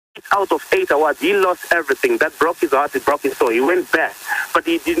out of 8 awards, he lost everything. That broke his heart, it broke his soul. He went back. But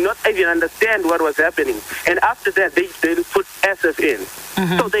he did not even understand what was happening. And after that, they put SF in.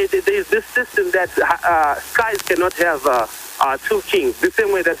 Mm-hmm. So there's this system that skies cannot have two kings. The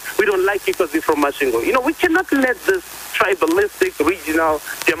same way that we don't like you because we're from Masvingo. We cannot let this tribalistic, regional,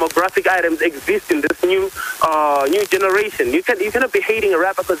 demographic items exist in this new generation. You cannot be hating a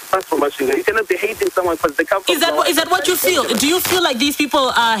rapper because it's from Masvingo. You cannot be hating someone because they come from... Is that what you feel? Do you feel like these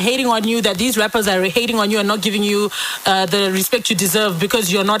people are hating on you, that these rappers are hating on you and not giving you the respect you deserve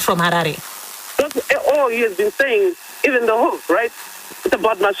because you're not from Harare? That's all he has been saying, even the hook, right? It's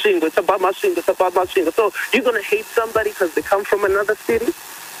about Masvingo, it's about Masvingo, it's about Masvingo. So you're going to hate somebody because they come from another city?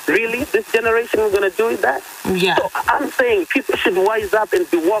 Really? This generation is going to do that? Yeah. So I'm saying people should wise up and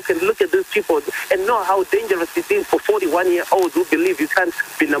walk and look at these people and know how dangerous it is for 41-year-olds who believe you can't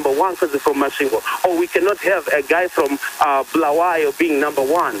be number one because they're from Masvingo. Or we cannot have a guy from Bulawayo being number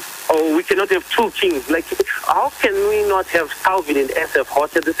one. Or we cannot have two kings. Like, how can we not have Calvin and SF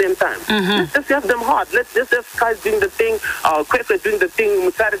hot at the same time? Mm-hmm. Let's just have them hot. Let's just have Skies doing the thing, Kwekwe doing the thing,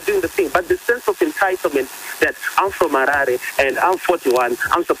 Mutare doing the thing. But the sense of entitlement that I'm from Harare and I'm 41,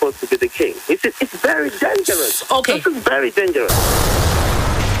 I'm supposed to be the king. It's very dangerous. Okay. This is very dangerous.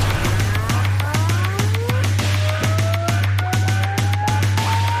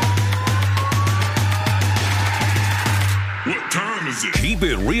 What time is it? Keep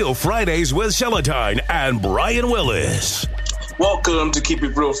It Real Fridays with Celatine and Brian Willis. Welcome to Keep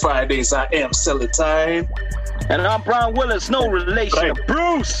It Real Fridays. I am Celatine. And I'm Brian Willis, no relation to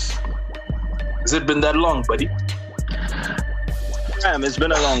Bruce. Has it been that long, buddy? Damn, it's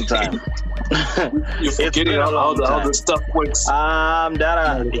been a long time. You're forgetting how the stuff works.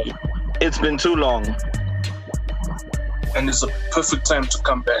 It's been too long. And it's a perfect time to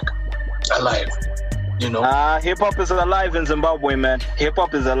come back alive. Hip-hop is alive in Zimbabwe, man.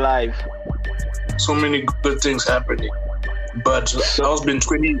 Hip-hop is alive. So many good things happening. But how's been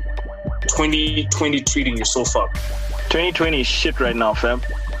 2020 treating you so far? 2020 is shit right now, fam.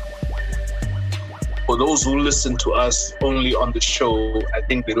 For those who listen to us only on the show, I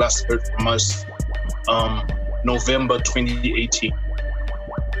think they last heard from us November 2018.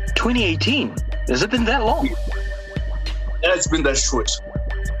 2018? Has it been that long? Yeah, it's been that short.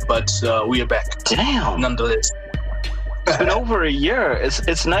 But we are back. Damn. Nonetheless. It's been over a year.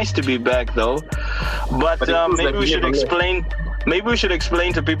 It's nice to be back, though. But maybe we should explain... Maybe we should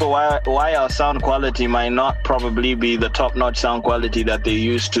explain to people why our sound quality might not probably be the top-notch sound quality that they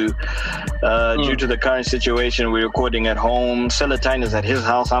used to due to the current situation. We're recording at home. Celatine is at his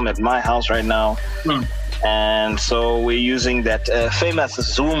house. I'm at my house right now. And so we're using that famous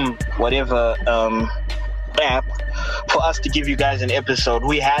Zoom, whatever app for us to give you guys an episode.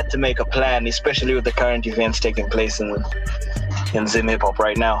 We had to make a plan, especially with the current events taking place in Zim Hip Hop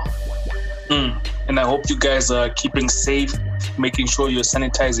right now. And I hope you guys are keeping safe, making sure you're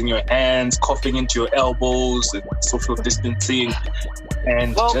sanitizing your hands, coughing into your elbows, and social distancing,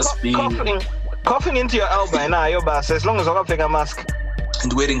 and coughing into your elbow. Nah, your boss. As long as I take a mask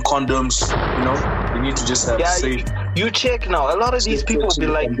and wearing condoms, you need to just have safe. You check now. A lot of these people be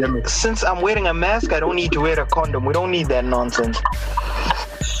like, since I'm wearing a mask, I don't need to wear a condom. We don't need that nonsense.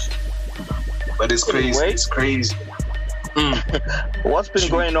 But it's crazy. Anyway. It's crazy. What's been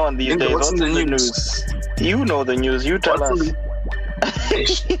going on these days? What's in the news? You know the news. You tell us.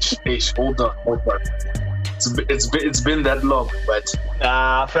 Hold on. It's been that long, but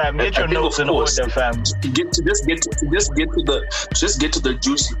fam, get your notes in order, fam. Get to the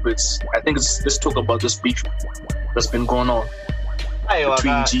juicy bits. I think let's talk about this beef that's been going on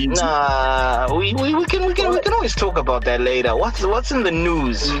between G's. We can always talk about that later. What's in the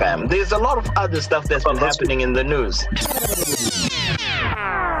news, fam? There's a lot of other stuff that's been happening in the news.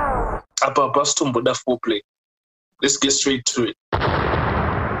 Foreplay. Let's get straight to it.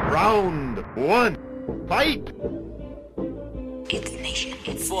 Round 1. Fight! It's Nation.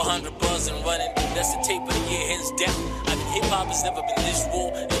 It's 400 bars and running. That's the tape of the year, hands down. I mean, hip hop has never been this raw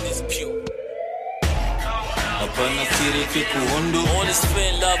and this pure. All this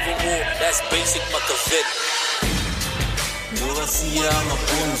fear, love, and war. That's basic Machiavelli.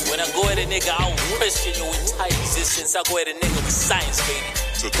 When I go at a nigga, I don't question your entire existence. I go at a nigga with science, baby.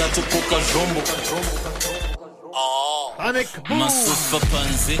 Masufa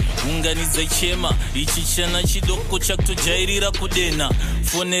panze unganiza chema ichichana chidoko chakutojairira kudena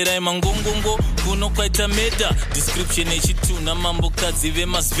fonera emangongongo kuno kwaita meda description echituna mambokadzi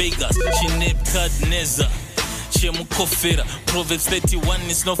vemas Vegas Nebukadnezar chemukofera Proverbs 31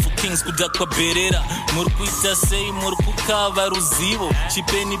 is not for kings kudakwa berera murikuita sei murikukava ruzivo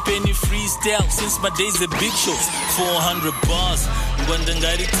chipeni freestyle since my days at big shows 400 bars ngwanda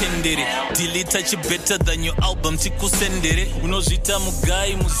ngari tendere delete chi better than your album tikusendere unozvita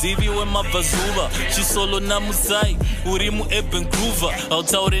mugai muzivi wemabvazuva chisolo namusai uri muEben Groover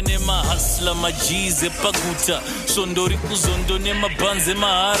autaure nemahasla majize paguta sondori kuzondo nemabanze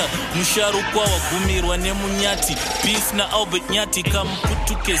mahara musharukwa wagumirwa nemunyati beef na Albert Nyati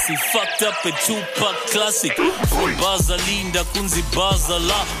kamputukesi fucked up a Tupac classic baza linda kunzi baza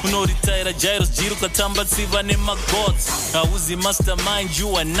la unoritaira Jairus jiru katamba tsiva nemagods auzi mastermind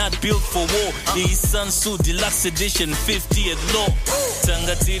you are not built for war Isansu deluxe edition 50 at law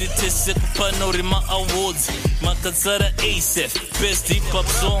tangatiri tese kupanorima awards makatsara ASF best hip hop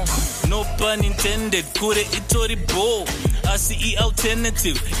song no pun intended kure itori bo asi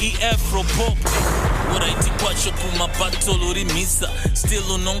alternative afro pop uraiti kwacho kumabattle urimisa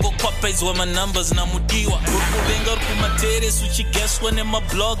still unongo kwapaizwa manumbers na mudiwa urikuvenga urikumateres uchigaswa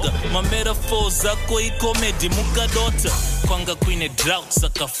nemablogger mametaphors ako icomedy mukadota kwanga kuine drought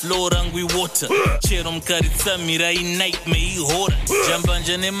saka flow rangu iwater chero mkaritsamira inightmare ihora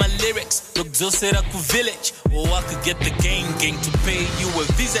jambanja nemalyrics rokudzosera kuvillage or I could get the gang to pay you a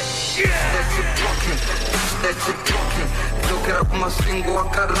visit. That's it talking. Look it up my single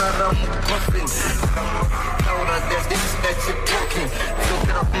Carrara Muffin. That's it talking. Look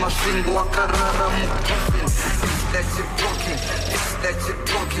it up my single Carrara Muffin. That's it talking. That's it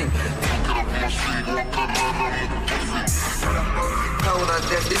talking. Look it up my single Carrara Muffin.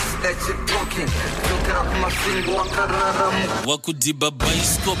 That's it talking. Look it up my single Carrara Muffin. Wakudiba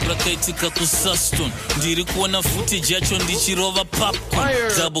bioscope rakaitika kusaston ndiri kuona footage yacho ndichirova popcorn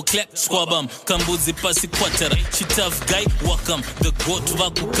double clap squabam kambudzi pasi kwatara chitaf guy wakam the goat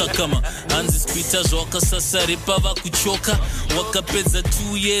vakukakama hanzi spita zvawakasasaripa vakuchoka wakapedza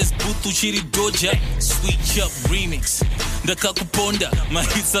 2 years booth uchiri doja switch up remix ndakakuponda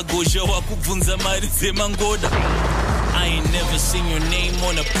mahitsa gozha wakubvunza mari dzemangoda I ain't never seen your name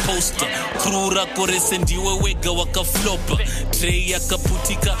on a poster. Crew rako rese ndiwe wega wakaflopa. Trey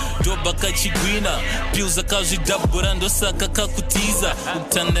yakaputika, doba kachigwina. Pills akazvidabura ndosaka kakutiza.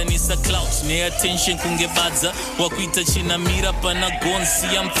 Utandanisa clout, ne attention kungebadza. Wakuita chinamira pana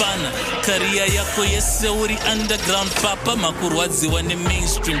gonsi ya mpana. Career yako yese uri underground papa. Makurwadziwa ne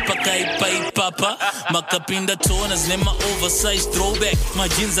mainstream paka ipai papa. Makapinda toners nema oversized throwback.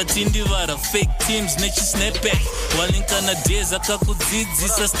 Majins atindivara, fake teams nechi snapback. Kana days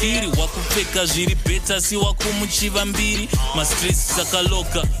akakudzidzisa stiri wakupfeka zviri beta si wakumuchiva mbiri ma streets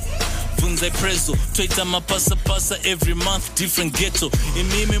sakaloka vunzai prezo toita mapasa every month different ghetto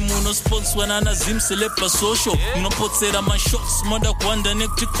imimi muno sponsor nana zimselepa social munopotsera ma shots moda kuanda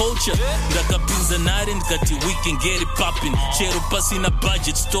nekti culture ndakapinza nare ndikati we can get it popping chero pasina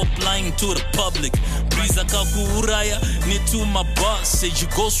budget stop lying to the public breeze akakuuraya ne to my boss said you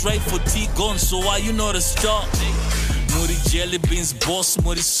ghost right for T-Gon so why you not a star Muri jelly beans boss,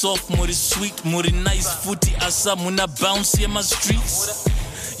 muri soft, muri sweet, muri nice footy asa muna bounce in my streets.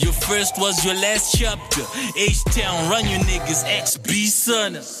 Your first was your last chapter. H-Town, run you niggas, XB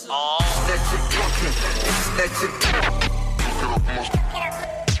son. That's it talking. That's it talking.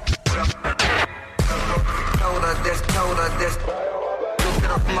 That's look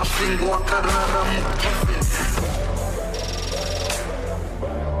it up my single Carrara Muffin.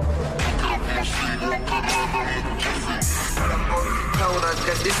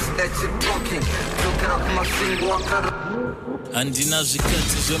 Andina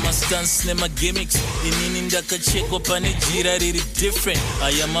zvikati zvemastance nemagimmicks inini ndakachekwa pane jira riri different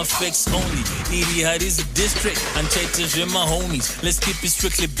I am effects only iri harizi district anchaite zvemahomies let's keep it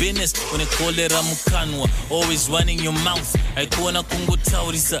strictly business unekolera mukanwa always running your mouth aikuona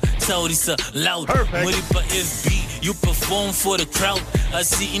kungotaurisa loud muri pa FB you perform for the crowd I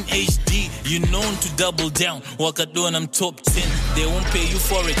see in HD you known to double down wakadona I'm top 10 they won't pay you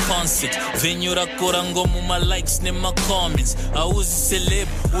for a concert venue rakora ngomu ma likes ne ma comments auzi celeb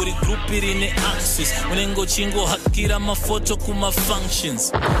uri group iri ne access unengo chingo hakira ma photo kuma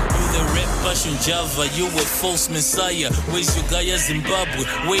functions you the rap passion Java you a false messiah where's your Gaia Zimbabwe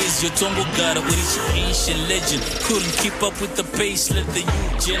where's your Tongo Gara which ancient legend couldn't keep up with the pace let the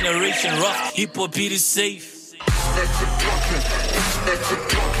new generation rock hip hop it is safe. That's it talking. That's it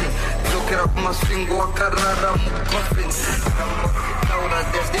talking. Look it up my single Carrara Muffin.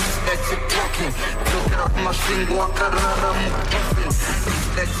 That's it talking. Look it up my single Carrara Muffin.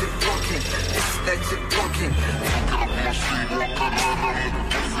 That's it talking. That's it talking. Look it up my single Carrara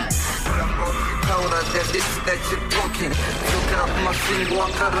Muffin. That's it talking. Look it up my single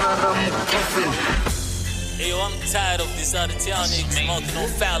Carrara Muffin. Hey, yo, I'm tired of this out-of-town niggas talking no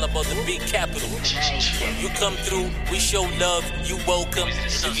foul about the big capital. You come through, we show love, you welcome.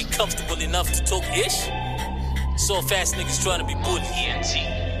 You get comfortable enough to talk ish. So fast niggas trying to be bullied.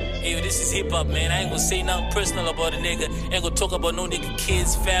 Hey, yo, this is hip hop, man. I ain't gonna say nothing personal about a nigga. Ain't gonna talk about no nigga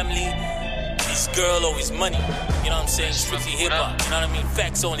kids, family, his girl or his money. You know what I'm saying? Strictly hip hop. You know what I mean?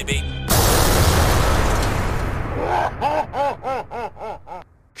 Facts only, baby.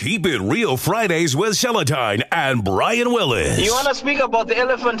 Keep It Real Fridays with Celatine and Brian Willis. You want to speak about the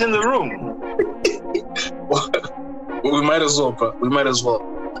elephant in the room? We might as well, bro. We might as well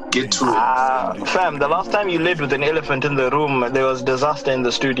get to it. Fam, the last time you lived with an elephant in the room, there was disaster in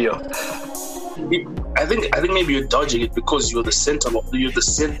the studio. I think maybe you're dodging it because you're the center of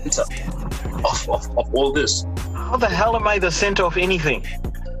all this. How the hell am I the center of anything?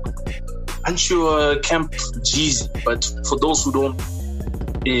 Aren't you Camp Jeezy? But for those who don't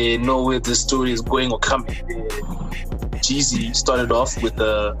know where this story is going or coming, Jeezy started off with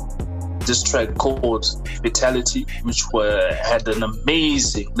this track called Fatality, which had an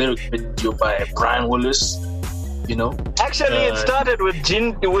amazing lyric video by Brian Willis. You know, actually, it started with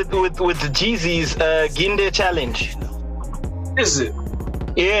Jeezy's Ginde challenge. Is it?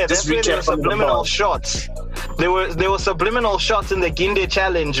 Yeah, that's where there were subliminal shots. There were subliminal shots in the Ginde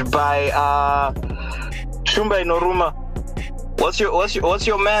challenge by Shumba Noruma. What's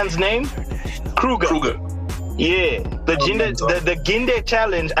your man's name? Kruger. Yeah, the Ginde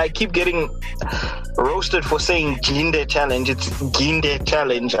challenge. I keep getting roasted for saying Ginde challenge. It's Ginde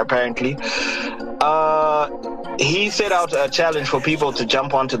challenge apparently. He set out a challenge for people to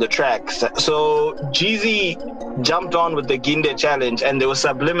jump onto the tracks. So Jeezy jumped on with the Ginde challenge, and there were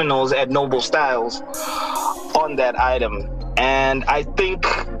subliminals at Noble Styles on that item. And I think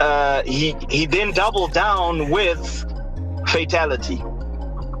he then doubled down with Fatality.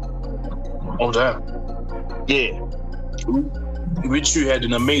 Oh damn. Yeah. Which you had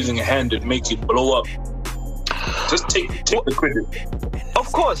an amazing hand at making blow up. Just take the credit.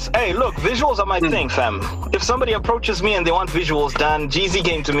 Of course. Hey, look, visuals are my thing, fam. If somebody approaches me and they want visuals done, Jeezy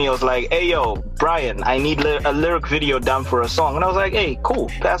came to me, I was like, hey, yo, Brian, I need a lyric video done for a song. And I was like, hey,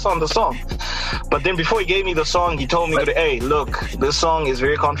 cool, pass on the song. But then before he gave me the song, he told me, hey, look, this song is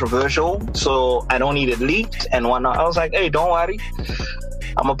very controversial, so I don't need it leaked and whatnot. I was like, hey, don't worry.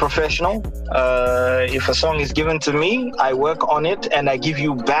 I'm a professional. If a song is given to me, I work on it and I give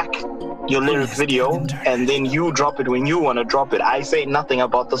you back your lyric video, and then you drop it when you want to drop it. I say nothing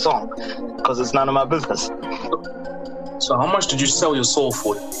about the song because it's none of my business. So how much did you sell your soul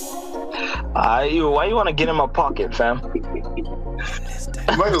for? Why you want to get in my pocket, fam? You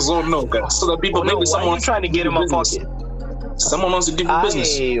might as well know, guys, so that people maybe someone trying to get in my pocket. Someone wants to give you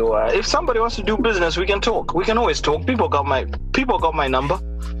business. If somebody wants to do business, we can talk. We can always talk. People got my number.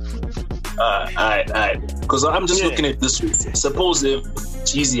 Alright. Because I'm just looking at this way. Suppose if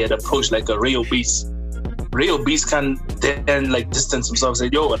Jeezy had approached like a Rayo Beast can then like distance himself and say,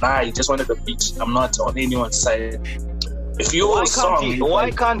 yo, and I just wanted a beat. I'm not on anyone's side. If you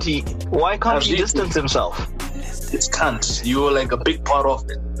why can't he distance himself? It can't. You're like a big part of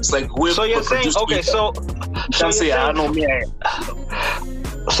it. It's like whoever. So you're saying okay. So you're saying, I know me.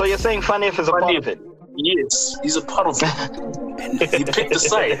 So you're saying Funif is a part of it? Yes, he's a part of it. He picked the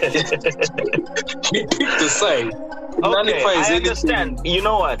side. Okay, I understand. You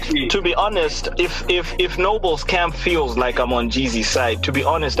know what? Yeah. To be honest, if Noble's camp feels like I'm on Jeezy's side, to be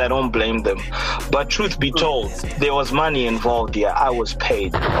honest, I don't blame them. But truth be told, there was money involved here. I was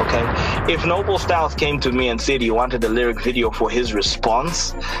paid, okay? If Noble Styles came to me and said he wanted a lyric video for his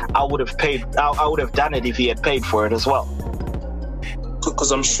response, I would have paid. I would have done it if he had paid for it as well.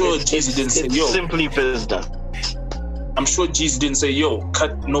 Because I'm sure Jeezy didn't say, yo. It's simply business. I'm sure Jeezy didn't say, yo,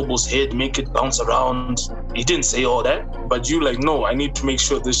 cut Noble's head, make it bounce around. He didn't say all that. But you like, no, I need to make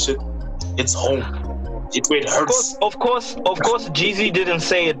sure this shit, it's home. It hurts. Of course, Jeezy didn't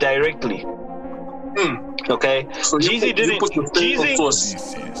say it directly. Okay? So Jeezy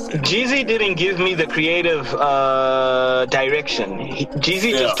didn't give me the creative direction.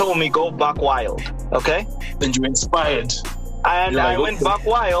 Jeezy just told me, go buck wild. Okay? And you inspired. And I went buck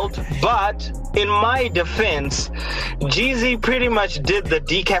wild, but in my defense, Jeezy pretty much did the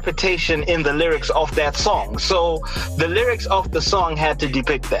decapitation in the lyrics of that song. So the lyrics of the song had to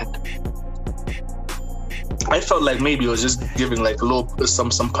depict that. I felt like maybe it was just giving like a little some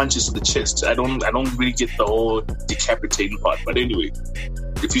punches to the chest. I don't really get the whole decapitating part. But anyway,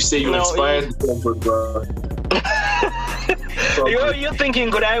 if you say you're inspired, you're thinking,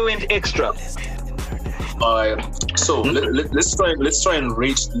 good, I went extra. So let's try and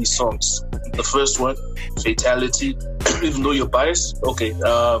rate these songs. The first one, Fatality. Even though you're biased, okay.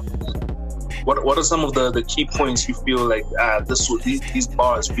 What are some of the key points you feel like these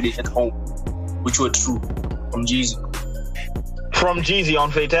bars really hit home, which were true from Jeezy? From Jeezy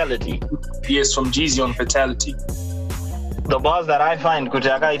on Fatality. Yes, from Jeezy on Fatality. The bars that I find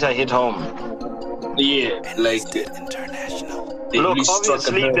Kutakaita hit home. Yeah, like look,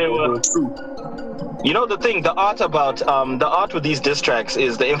 obviously they were true. You know the thing, the art with these diss tracks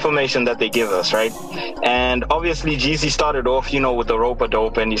is the information that they give us, right? And obviously Jeezy started off, with the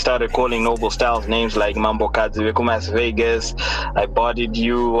rope-a-dope, and he started calling Noble Styles names like Mambo Kadzi, Las Vegas, I Bodied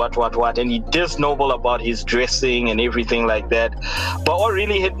You, what, and he dissed Noble about his dressing and everything like that. But what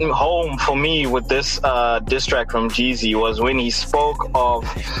really hit him home for me with this diss track from Jeezy was when he spoke of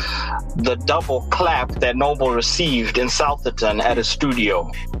the double clap that Noble received in Southerton at a studio.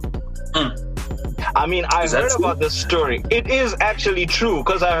 I mean, I heard about this story. It is actually true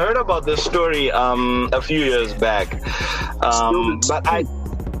because I heard about this story a few years back.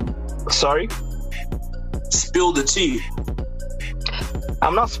 Sorry? Spill the tea.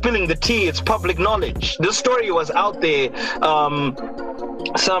 I'm not spilling the tea. It's public knowledge. This story was out there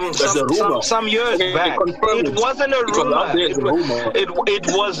some years back. It wasn't a rumor. It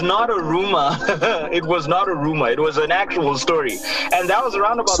was not a rumor. It was not a rumor. It was an actual story, and that was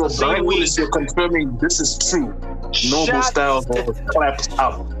around about the same week. So you're confirming this is true. Noble Styles was clapped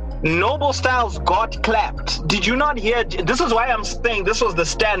up. Noble Styles got clapped. Did you not hear? This is why I'm saying this was the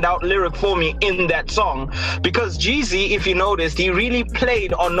standout lyric for me in that song, because Jeezy, if you noticed, he really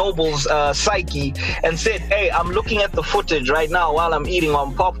played on Noble's psyche and said, "Hey, I'm looking at the footage right now while I'm eating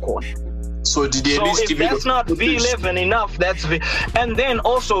on popcorn." So did they at least give you the footage? So if that's not V11 enough, that's And then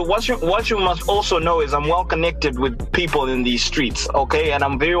also, what you must also know is I'm well connected with people in these streets, okay? And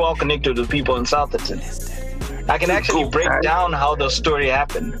I'm very well connected with people in Southerton. I can actually break down how the story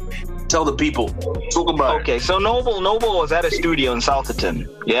happened. Tell the people. Talk about it. Okay, so Noble was at a studio in Southerton,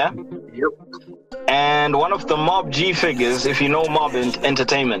 yeah? Yep. And one of the Mob G figures, if you know Mob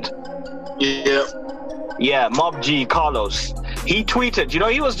Entertainment. Yeah. Yeah, Mob G, Carlos. He tweeted,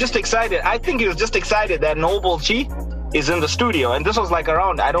 he was just excited. I think he was just excited that Noble G is in the studio. And this was like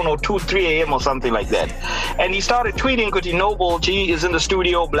around, 2, 3 a.m. or something like that. And he started tweeting, Kuti Noble G is in the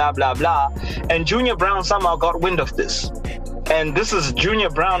studio, blah, blah, blah. And Junior Brown somehow got wind of this. And this is Junior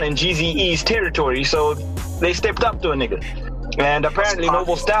Brown and Jeezy-E's territory, so they stepped up to a nigga. And apparently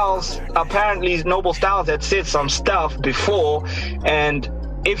Noble Styles had said some stuff before. And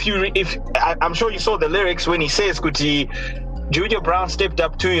I'm sure you saw the lyrics when he says, Kuti, Junior Brown stepped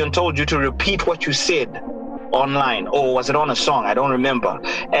up to you and told you to repeat what you said online, or was it on a song? I don't remember.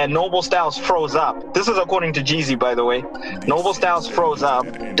 And Noble Styles froze up. This is according to Jeezy, by the way. Noble Styles froze up,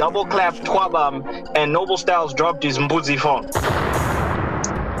 double clapped Twabam, and Noble Styles dropped his Mbuzi phone.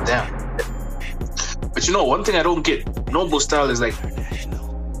 Damn. But one thing I don't get, Noble Styles is like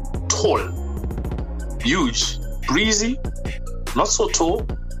tall, huge, breezy, not so tall,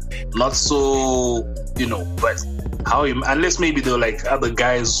 not so, but how him, unless maybe there were like other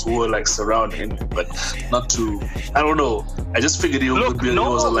guys who were like surrounding him, but not to, I don't know. I just figured he was a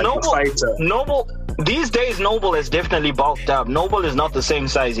fighter. Noble, these days Noble has definitely bulked up. Noble is not the same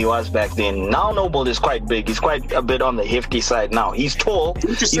size he was back then. Now Noble is quite big. He's quite a bit on the hefty side now. He's tall.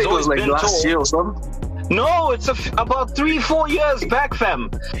 Didn't you say it was like last year or something? No, it's about 3-4 years back, fam.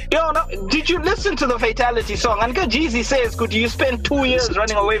 Did you listen to the Fatality song? And Jeezy says, could you spend 2 years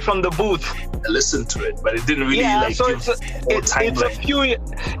running away from the booth? I listened to it, but it didn't really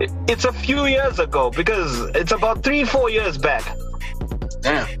it's a few years ago, because it's about 3-4 years back.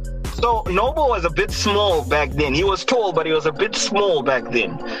 Damn. So Noble was a bit small back then. He was tall, but he was a bit small back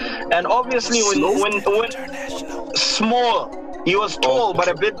then. And obviously when small, he was tall, but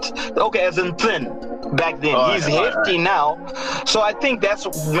a bit, as in thin back then. He's hefty now. So I think that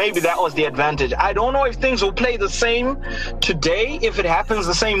was the advantage. I don't know if things will play the same today, if it happens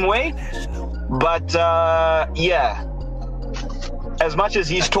the same way. But, as much as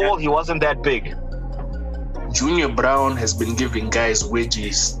he's tall, he wasn't that big. Junior Brown has been giving guys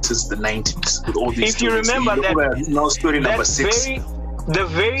wedgies since the 90s with all these If you remember story number 6. The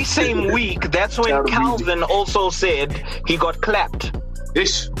very same week, that's when Calvin also said he got clapped.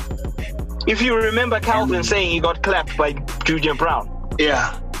 Ish. If you remember Calvin saying he got clapped by Junior Brown.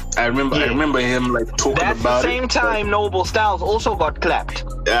 Yeah, I remember. Yeah. I remember him talking about it. That's the same time Noble Styles also got clapped.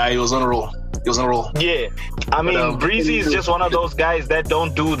 Yeah, he was on a roll. Yeah, I mean, Breezy is just one of those guys that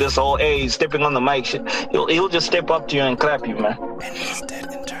don't do this whole stepping on the mic shit. He'll just step up to you and clap you, man.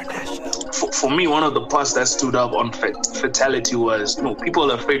 For me, one of the parts that stood up on Fatality was,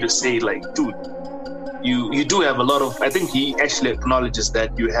 people are afraid to say, like, dude, you do have a lot of, I think he actually acknowledges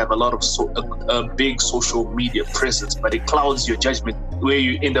that you have a lot of a big social media presence, but it clouds your judgment, where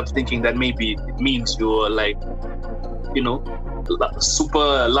you end up thinking that maybe it means you're like,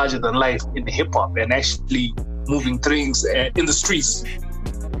 super larger than life in hip hop, and actually moving things in the streets.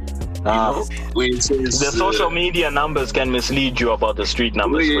 Where it says, the social media numbers can mislead you about the street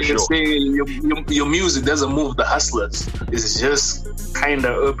numbers for sure. Your music doesn't move the hustlers. It's just kind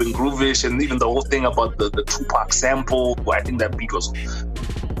of urban groovish, and even the whole thing about the Tupac sample. Well, I think that beat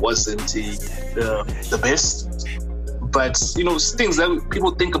wasn't the best. But things that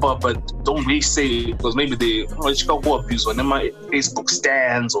people think about but don't really say, because maybe they go abuse on my Facebook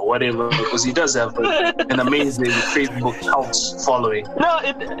stands or whatever, because he does have an amazing Facebook house following. No,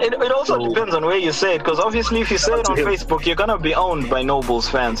 it also depends on where you say it, because obviously if you say it on Facebook, you're gonna be owned by Noble's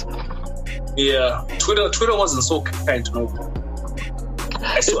fans. Yeah, Twitter wasn't so kind to Noble.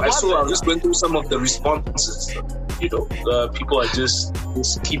 I just went through some of the responses. People are just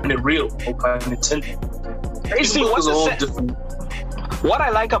keeping it real. No pun intended. What I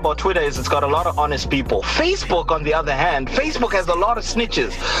like about Twitter is it's got a lot of honest people. Facebook, on the other hand, Facebook has a lot of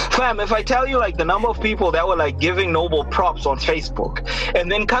snitches. Fam, if I tell you like the number of people that were like giving Noble props on Facebook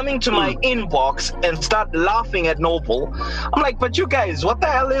and then coming to my inbox and start laughing at Noble, I'm like, but you guys, what the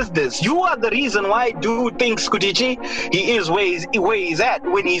hell is this? You are the reason why dude thinks Skutichi, he is where he's at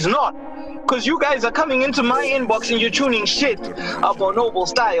when he's not. Because you guys are coming into my inbox and you're tuning shit about Noble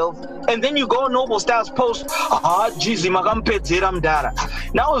Styles, and then you go on Noble Styles post, Jeezy magampedzera mdara.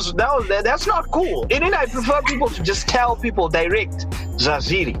 That's not cool. And then I prefer people to just tell people direct,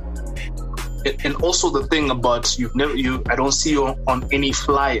 Zaziri. And also the thing about I don't see you on any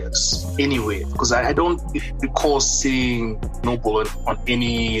flyers anywhere, because I don't recall seeing Noble on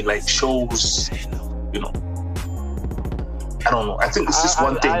any like shows, I don't know. I think it's just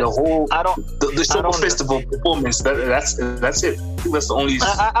one thing. The Show Festival performance. That's it. I think that's the only.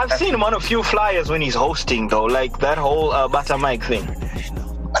 I've seen him on a few flyers when he's hosting, though, like that whole Bata Mike thing.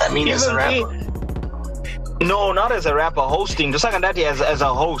 But I mean, as a rapper. No, not as a rapper. Hosting. The second that he as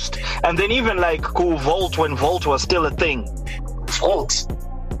a host, and then even like Volt when Volt was still a thing. Volt.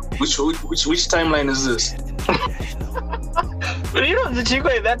 Which timeline is this? The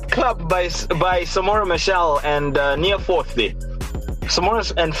Chico, that club by Samora Michelle and near 4th there.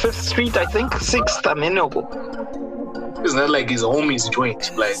 Samora and 5th Street, I think. 6th, Isn't that like his homies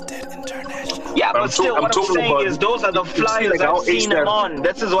joint? Like, yeah, but still, what I'm saying is those are the flyers I've seen him on.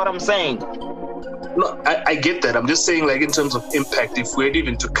 This is what I'm saying. No, I get that. I'm just saying, like, in terms of impact, if we're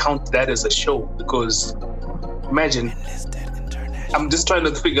even to count that as a show, because imagine, I'm just trying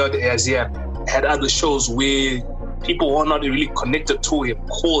to figure out as had other shows where people who are not really connected to him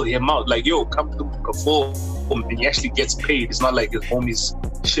call him out, like, yo, come to perform, and he actually gets paid. It's not like his homies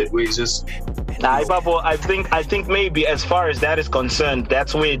shit where he's just. Nah, Babo, I think maybe as far as that is concerned,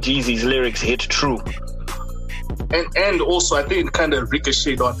 that's where Jeezy's lyrics hit true. And also I think it kind of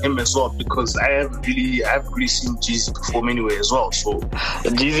ricocheted on him as well, because I haven't really seen Jeezy perform anyway as well. So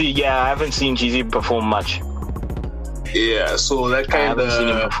Jeezy, I haven't seen Jeezy perform much. Yeah, so that kind of. I haven't seen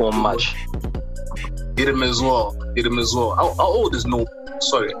him perform much. Hit him as well. How old is Noble?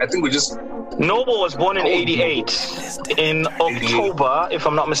 Sorry, I think we just. Noble was born in 88. In October, if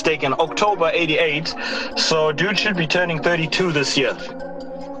I'm not mistaken, October 88. So dude should be turning 32 this year.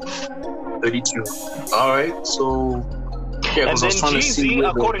 32. All right, so. Yeah, and then Jeezy,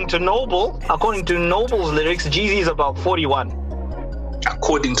 according to Noble's lyrics, Jeezy is about 41.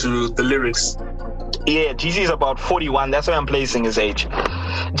 According to the lyrics. Yeah, Jeezy is about 41. That's why I'm placing his age.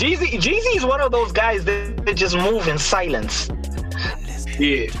 Jeezy is one of those guys that just move in silence.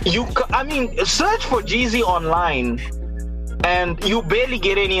 Yeah. Search for Jeezy online and you barely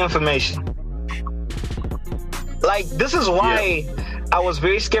get any information. Like, this is why I was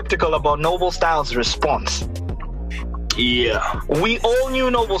very skeptical about Noble Styles' response. Yeah. We all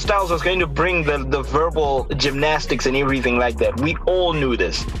knew Noble Styles was going to bring the verbal gymnastics and everything like that. We all knew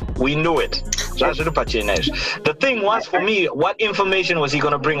this. We knew it. The thing was, for me, what information was he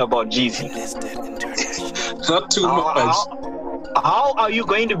going to bring about Jeezy? Not too much. How are you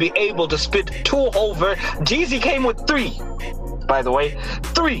going to be able to spit two over? Jeezy came with 3, by the way.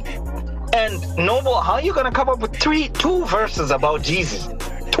 3. And Noble, how are you going to come up with 2 verses about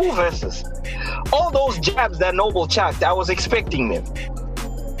Jeezy? 2 verses. All those jabs that Noble chucked, I was expecting them.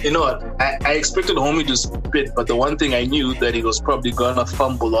 You know what? I expected Homie to spit, but the one thing I knew that he was probably gonna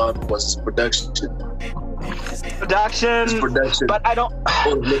fumble on was his production. Production. But I don't.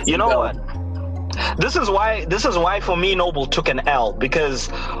 You know what? This is why for me Noble took an L, because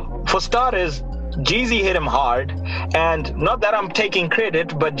for starters, Jeezy hit him hard, and not that I'm taking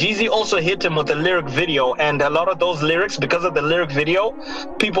credit, but Jeezy also hit him with a lyric video, and a lot of those lyrics, because of the lyric video,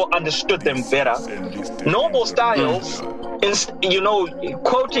 people understood them better. Noble Styles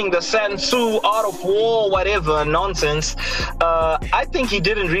quoting the Sansu Art of War, whatever nonsense, I think he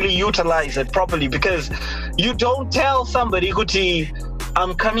didn't really utilize it properly, because you don't tell somebody, Kuti,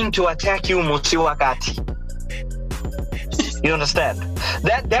 I'm coming to attack you, Musiwakati. You understand?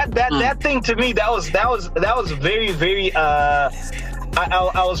 That thing to me, that was very, very. I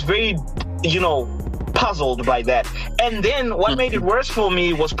was very, puzzled by that. And then what made it worse for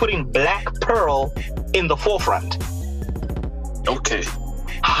me was putting Black Pearl in the forefront. Okay.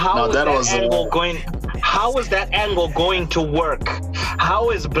 How is that angle going to work? How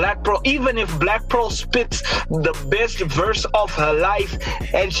is Black Pearl, even if Black Pearl spits the best verse of her life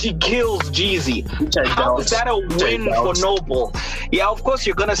and she kills Jeezy, how is that a win for Noble? Yeah, of course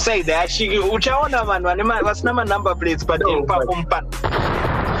you're gonna say that. Number plates, but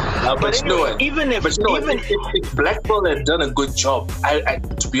but anyway, even if Black Pearl had done a good job, I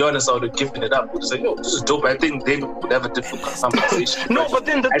to be honest, I would have given it up. I would say, this is dope. I think they would have a different conversation. No, but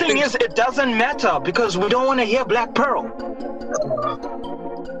then the thing is, it doesn't matter, because we don't want to hear Black Pearl.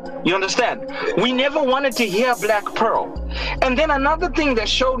 You understand? We never wanted to hear Black Pearl. And then another thing that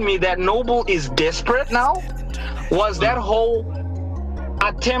showed me that Noble is desperate now was that whole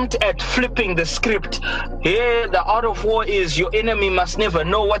attempt at flipping the script. Here, the art of war is your enemy must never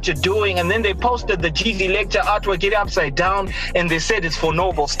know what you're doing. And then they posted the Jeezy lecture artwork, it upside down, and they said it's for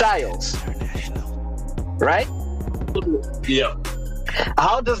Noble Styles. Right? Yeah.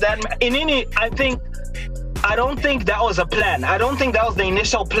 How does that... I don't think that was a plan. I don't think that was the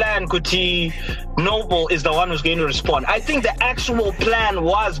initial plan, Kuti. Noble is the one who's going to respond. I think the actual plan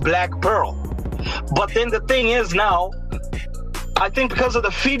was Black Pearl. But then the thing is now, I think because of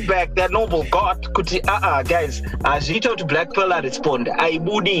the feedback that Noble got, Kuti, guys, as he told Black Pearl I respond, I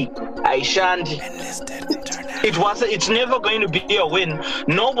booty, I shan't. It's never going to be a win.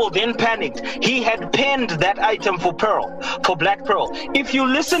 Noble then panicked. He had penned that item for Black Pearl. If you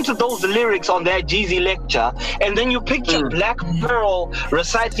listen to those lyrics on that Jeezy lecture, and then you picture Black Pearl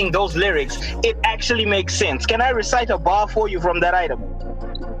reciting those lyrics, it actually makes sense. Can I recite a bar for you from that item?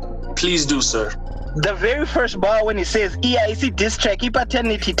 Please do, sir. The very first bar when he says, EIC diss track,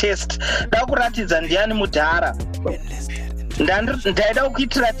 paternity test, dakuratidza ndiani mudhara. Ndaida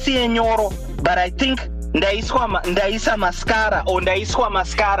kuitira tsiye nyoro, but I think ndaisa mascara or ndaiswa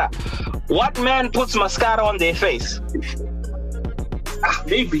mascara. What man puts mascara on their face?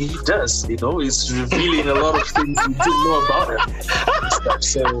 Maybe he does, it's revealing a lot of things you didn't know about him.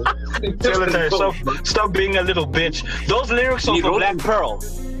 So stop being a little bitch. Those lyrics are for Black Pearl.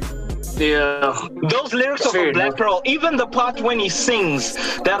 Yeah. Those lyrics are for Black Pearl. Even the part when he sings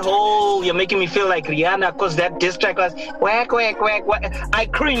that whole "you're making me feel like Rihanna" because that diss track was whack, whack, whack, whack. I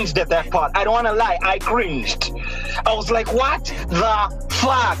cringed at that part. I don't want to lie. I cringed. I was like, what the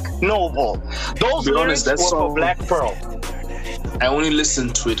fuck, Noble? Those lyrics were for Black Pearl. I only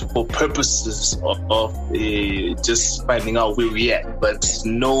listened to it for purposes of just finding out where we at, but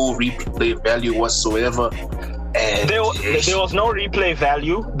no replay value whatsoever. And there was no replay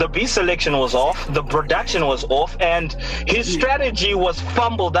value. The beat selection was off. The production was off, and his strategy was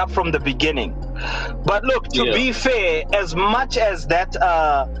fumbled up from the beginning. But look, to be fair, as much as that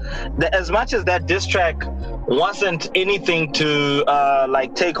diss track wasn't anything to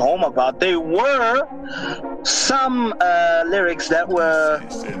take home about, there were some lyrics that were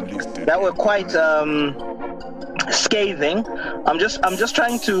quite scathing. I'm just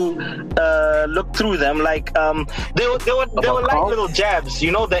trying to look through them. Like they were like little jabs, the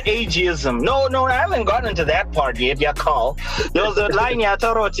ageism. No, I haven't gotten into that part yet. Yakal. There was a line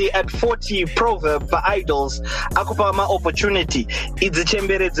yataroti at 40 proverb for idols. Akupa ma opportunity. It's a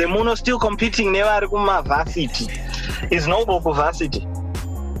chembereze muno still competing never kuma varsity. Is Noble for varsity?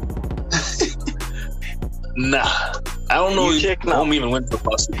 Nah, I don't know. Home even went for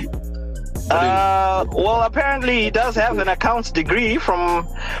varsity. Well, apparently he does have an accounts degree from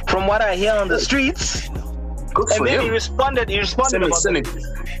what I hear on the streets. Good for him. He responded Same as Cynic.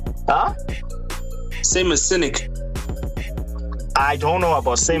 Huh? Same as Cynic. I don't know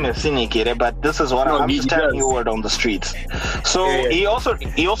about same as Cynic yet, but this is what I'm just telling you word on the streets. So he also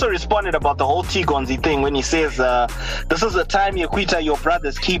responded about the whole Tigonzi thing when he says, this is the time you quit your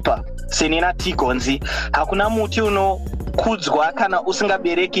brother's keeper. Senina Tigonzi. Hakuna muti kudzwa kana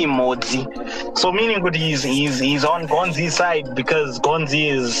usingabereki modzi. So meaning that he's on Gonzi's side because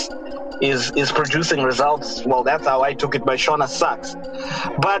Gonzi is producing results. Well, that's how I took it, by Shona sucks.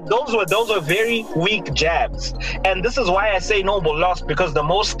 But those were very weak jabs. And this is why I say Noble lost, because the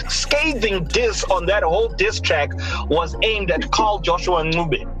most scathing diss on that whole diss track was aimed at Carl Joshua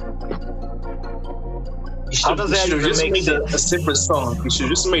Ncube. How does that even make sense? A separate song. You should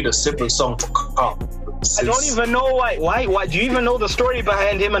just made a separate song for Carl. I don't even know why. Why? Do you even know the story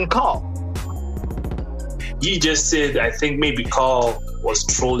behind him and Carl? He just said, I think maybe Carl was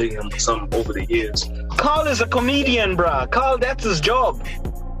trolling him some over the years. Carl is a comedian, bruh. Carl, that's his job.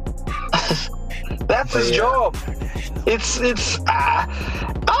 That's his job.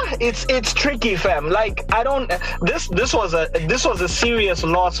 It's tricky, fam. Like, I don't. This was a serious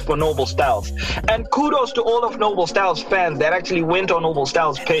loss for Noble Styles, and kudos to all of Noble Styles fans that actually went on Noble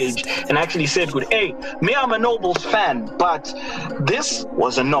Styles page and actually said, "Good, hey, me, I'm a Nobles fan, but this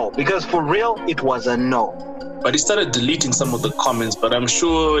was a no, because for real, it was a no." But he started deleting some of the comments, but I'm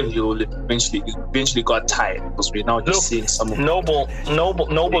sure he'll eventually got tired, because we're now just seeing some of Noble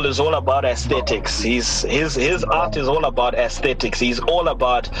is all about aesthetics. His art is all about aesthetics. He's all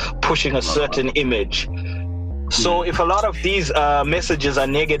about pushing a certain image. So if a lot of these messages are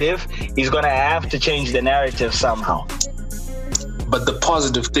negative, he's gonna have to change the narrative somehow. But the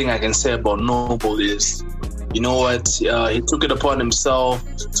positive thing I can say about Noble is, you know what? He took it upon himself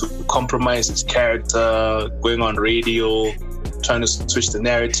to compromise his character, going on radio, trying to switch the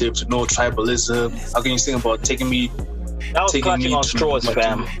narrative to no tribalism. How can you sing about taking me? That was clutching on straws,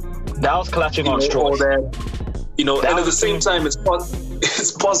 fam. That was clutching on straws. And at the same time, it's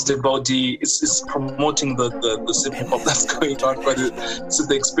positive about it's promoting the hip hop that's going on, but it's at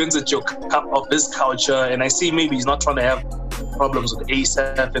the expense of his culture. And I see maybe he's not trying to have problems with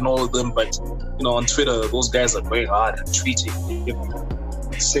ASAP and all of them, but on Twitter, those guys are going hard and tweeting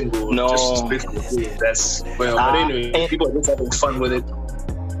single disrespectful. That's but anyway, people are just having fun with it.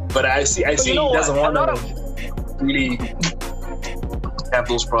 But I see he doesn't want to really have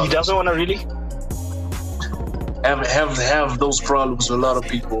those problems. He doesn't want to really have those problems with a lot of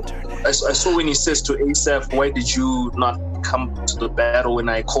people. I saw when he says to ASAP, "Why did you not come to the battle when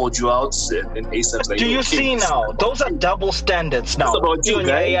I called you out?" And ASAP's like, "Do you see now? Those are double standards now." About you,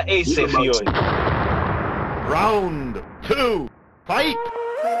 guys. ASAP. Round 2, fight!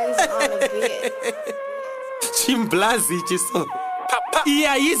 Chimblazi chiso.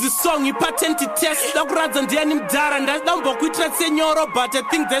 Yeah, he's a song, he patented test. The grades and the anim dara, that's number we trade senoro, but I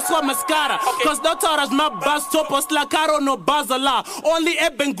think that's what mascara. Cause that was my bus top was la caro no bazala. Only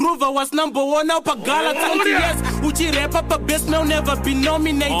Eben Groover was number 1 now Pagala 20 years. Uchi rap up a best will never be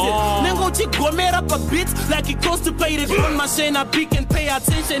nominated. Nengo Uchi gomer up a bit like he constipated. On my chain, I pick and pay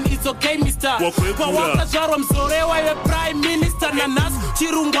attention. It's okay, mister. Wawaka Jarom Sorewa, the Prime Minister Nanas.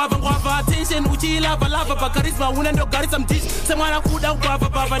 Chirungwava attention. Uchi lava Bakarisma, Unando Garisam Dish. Someone Kuda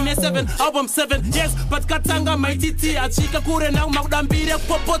Baba Ne 7, album 7, yes, but Katanga my titi, Achika Kure now Magdambira,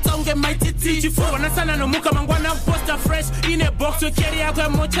 Popotange my titi. Chifu, Nasana no Muka Mangwana poster fresh in a box to carry out a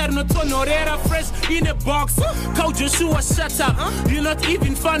mocher no tonorera fresh in a box. Cow Joshua, shut up. You're not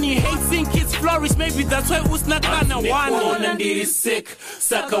even funny. Hate seeing kids flourish, maybe that's why Usnakana one. And it is sick.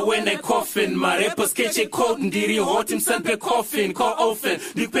 Saka when I coffin, my rappers catch a coat and diri hot him sanpe coffin, call often.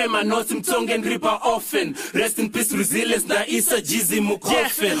 Dikpe my notes him tongue and ripper often. Rest in peace, resilience, na isa Jizi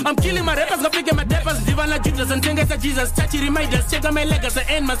Mukofin. I'm killing my rappers, I'm picking my deppers, Divana Judas and Tengasa Jesus. Touchy reminders, check out my legs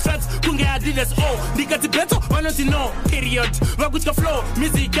and my straps. Kunge Adidas, oh, Nikati Beto, why don't you know? Period. Waguchka flow,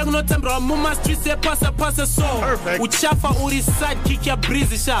 music, young no tambra, Muma street, say passa, so. Perfect. Uchafa uri side, kick ya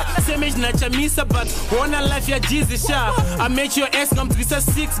breezy sha. Semej na chamisa, but one life ya Jizi sha. I make your ass come to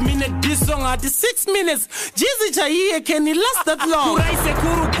 6-minute this song at 6 minutes. Jizi cha hiye, can it last that long? Kurai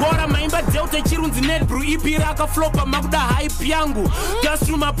sekuru gora, maimba delta chirunzi net, bru ipiraka flopa, magda hype yangu. Just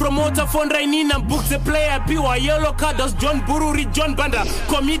through my promoter, phone rainina, book the player, piwa yellow card, does John Bururi, John Banda,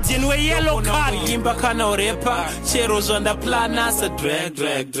 comedian, we yellow card. Imba kana orepa, cheros on the plan, as a drag.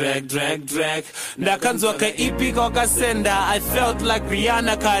 Ndakanzwa ka ipi koka senda, I felt like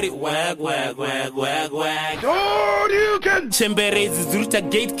Rihanna Kari, wag. Chembere Zuruta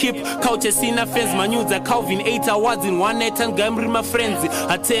gatekeep, couches sina fence, manuza Calvin 8 awards in 1 night and gamri my friends.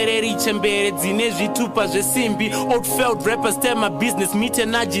 Atereri chembere zineji tupa jesimbi, old failed rappers tell my business, meet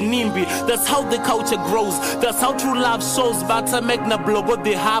and nimbi. That's how the culture grows, that's how true love shows. Bata megna blogo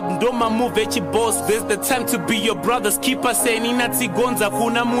they have, ndoma move echi boss. There's the time to be your brother's keeper, saying inati gonza,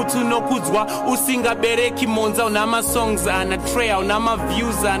 kuna mutu no kuzwa, usinga bereki monza, unama songs, ana tray, unama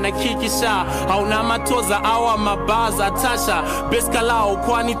views, ana kikisha, unama toza, awa mabaza, Tasha, Beskalao,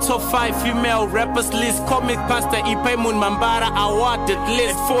 Kwani top 5 female rappers list, comic pastor, Ipaimun Mambara, awarded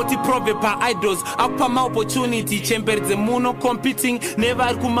list, 40 provipa idols, upper opportunity, chamber the mono competing,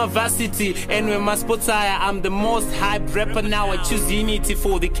 never kuma varsity, and when my sports I'm the most hyped rapper now, I choose unity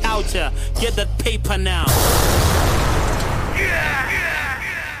for the culture, get that paper now.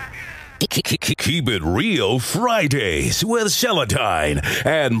 Keep It Real Fridays with Celatine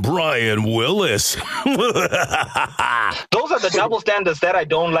and Brian Willis. Those are the double standards that I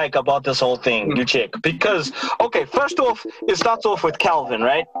don't like about this whole thing, you check. Because, okay, first off, it starts off with Calvin,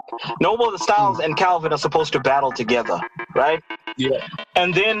 right? Noble Styles and Calvin are supposed to battle together, right? Yeah.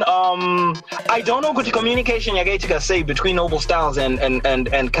 And then I don't know what communication you're going to say between Noble Styles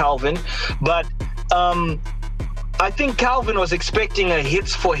and Calvin, but I think Calvin was expecting a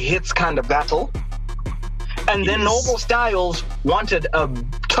hits for hits kind of battle. And then Noble Styles wanted a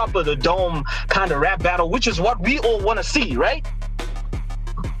top of the dome kind of rap battle, which is what we all want to see, right?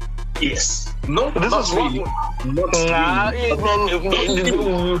 Yes. No, this not is really. Not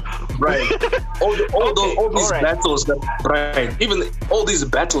really. Right. All these battles that Brian, even all these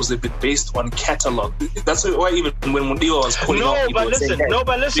battles they've been based on catalog. That's why even when Mudiwa was pulling out people listen,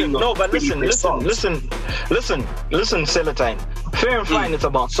 Celatine. Fair and fine, it's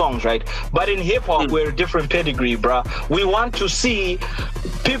about songs, right? But in hip hop, we're a different pedigree, bruh. We want to see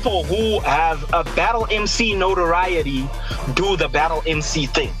people who have a battle MC notoriety do the battle MC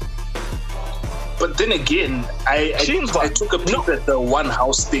thing. But then again, I took a peek at the One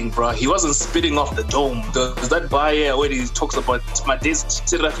House thing, bro. He wasn't spitting off the dome. There's that bar where he talks about my days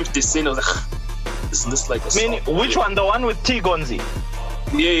 50 Cent. I was like, isn't this like a song? Which one? The one with T Gonzi?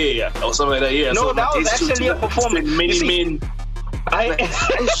 Yeah. Or something like that, yeah. No, so that was actually a performance.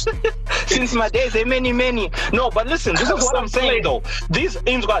 Since my days, many. No, but listen, this is what I'm saying though. These are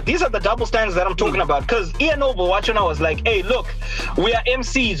the double standards that I'm talking about. Because Ian Noble watching, I was like, hey, look, we are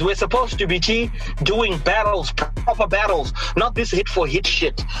MCs. We're supposed to be doing battles, proper battles, not this hit for hit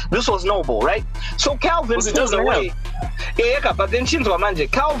shit. This was Noble, right? So Calvin pulled away. Yeah, but then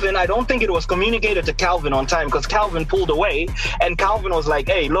Calvin, I don't think it was communicated to Calvin on time because Calvin pulled away, and Calvin was like,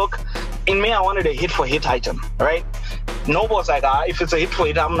 hey, look, in me, I wanted a hit for hit item, right? Noble was like, if it's a hit for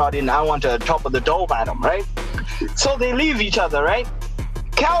hit, I'm not in. I want a top of the dome item, right? So they leave each other, right?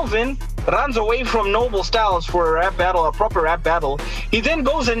 Calvin runs away from Noble Styles for a rap battle, a proper rap battle. He then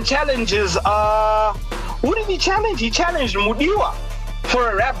goes and challenges, who did he challenge? He challenged Mudiwa for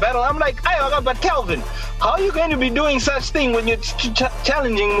a rap battle. I'm like, but Calvin, how are you going to be doing such thing when you're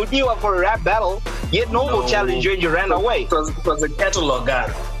challenging Mudiwa for a rap battle, yet Noble challenged you and you ran away? It was a catalog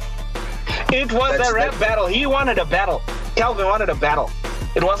guy. It was a rap battle. He wanted a battle. Calvin wanted a battle.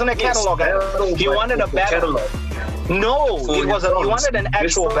 It wasn't a catalog battle. He wanted a battle. No, it was he wanted an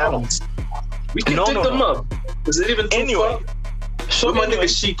actual battle. We can take them up. Is it even too far? So my nigga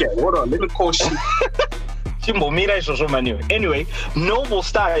Sheik at? Hold on, let me call Sheik. Anyway, Noble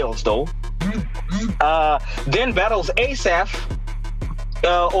Styles though. Then battles Asaph.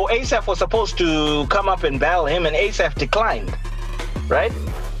 Or Asaph was supposed to come up and battle him, and Asaph declined. Right?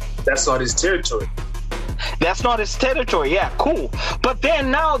 That's not his territory. That's not his territory, yeah, cool. But then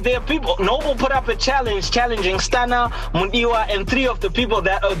now there are people, Noble put up a challenge, challenging Stana, Mudiwa, and 3 of the people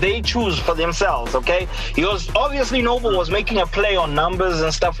that they choose for themselves, okay? Obviously Noble was making a play on numbers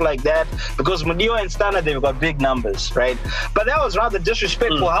and stuff like that, because Mudiwa and Stana, they've got big numbers, right? But that was rather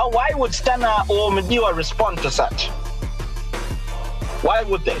disrespectful. Why would Stana or Mudiwa respond to such? Why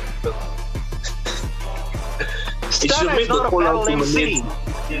would they? Stana is not a battle MC.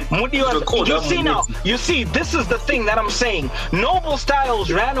 You see, this is the thing that I'm saying. Noble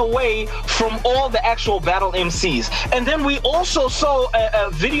Styles ran away from all the actual battle MCs, and then we also saw a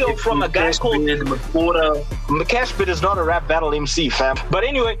video from a guy called Cashbit is not a rap battle MC, fam. But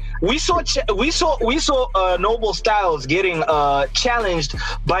anyway, we saw Noble Styles getting challenged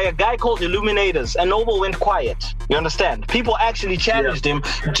by a guy called Illuminators, and Noble went quiet. You understand? People actually challenged him.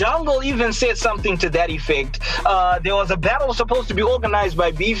 Jungle even said something to that effect. There was a battle supposed to be organized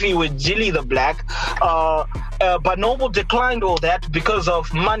by Beefy with Jilly the Black, but Noble declined all that because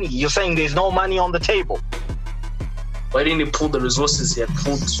of money. You're saying there's no money on the table. Why didn't he pull the resources he had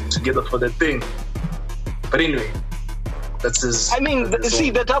pulled together for that thing? But anyway, that's his. I mean,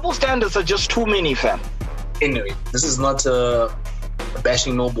 the double standards are just too many, fam. Anyway, this is not a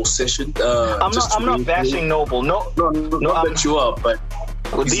bashing Noble session. I'm not bashing Noble. No, that you are, but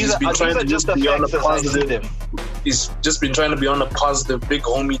these are just the facts as I see them. He's just been trying to be on a positive, big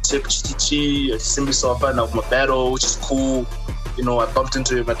homie tip, Chichi, Simbi Sofa, now my battle, which is cool. You know, I bumped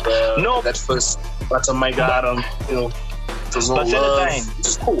into him at that first battle mic got him, you know. But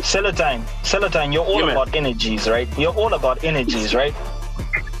Celatine, you're all about energies, right? You're all about energies, right?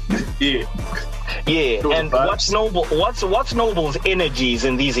 Yeah. And what's Noble's energies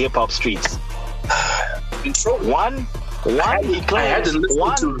in these hip hop streets? Intro. One. I had to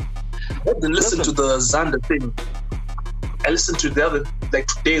listen to the Xander thing. I listened to the other 2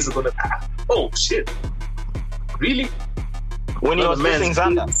 days ago. Oh shit! Really? When he was missing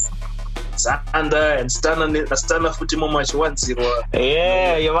Xander? Zander and Stunner futhi much 1-0.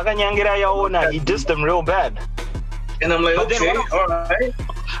 Yeah, Yavakanyangira Yaona, he dissed them real bad. And I'm like, but okay, all right.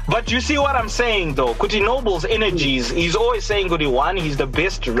 But you see what I'm saying, though. Kuti Noble's energies, he's always saying, Kuti, one, he's the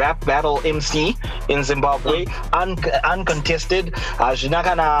best rap battle MC in Zimbabwe, uncontested. That's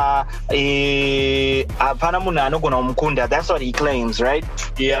what he claims, right?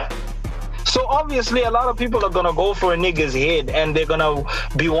 Yeah. So obviously, a lot of people are going to go for a nigga's head, and they're going to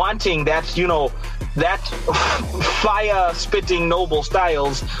be wanting that, you know, that fire-spitting Noble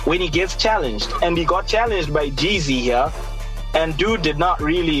Styles when he gets challenged. And he got challenged by Jeezy here, and dude did not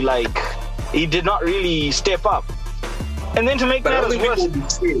really, he did not really step up. And then to make matters worse...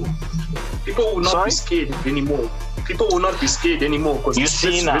 People will not be scared anymore. People will not be scared anymore because you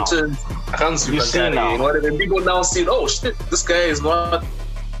see now. You see now. And people now see, oh shit, this guy is not...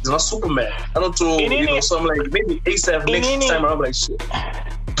 He's not Superman. I don't know, you know, so I'm like, maybe ASAP next time I'm like, shit.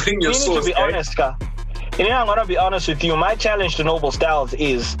 Bring your source, to be honest, Ka. I'm going to be honest with you. My challenge to Noble Styles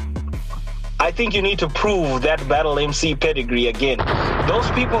is, I think you need to prove that battle MC pedigree again.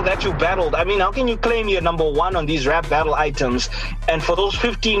 Those people that you battled, I mean, how can you claim you're number one on these rap battle items, and for those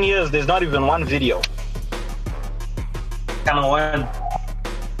 15 years, there's not even one video? Come on.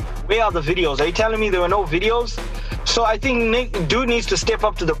 Where are the videos? Are you telling me there were no videos? So I think dude needs to step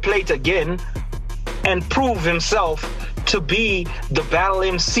up to the plate again and prove himself to be the battle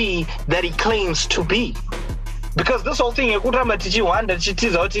MC that he claims to be. Because this whole thing, there's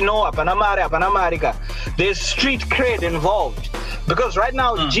street cred involved. Because right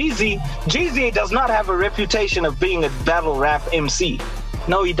now, Jeezy does not have a reputation of being a battle rap MC.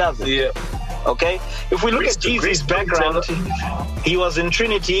 No, he doesn't. Yeah. Okay, if we look at Jeezy's background, he was in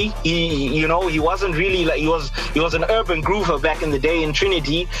Trinity. He wasn't really he was an urban groover back in the day in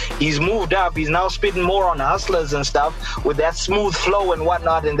Trinity. He's moved up. He's now spitting more on Hustlers and stuff with that smooth flow and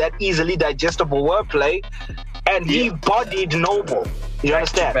whatnot and that easily digestible wordplay. And he bodied Noble. You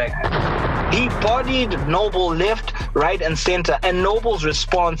understand? He bodied Noble left, right, and center, and Noble's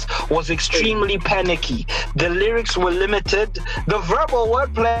response was extremely panicky. The lyrics were limited. The verbal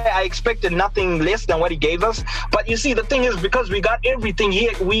wordplay, I expected nothing less than what he gave us. But you see, the thing is, because we got everything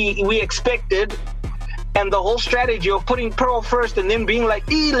here we expected, and the whole strategy of putting Pearl first and then being like,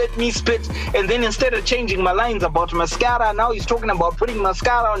 let me spit, and then instead of changing my lines about mascara, now he's talking about putting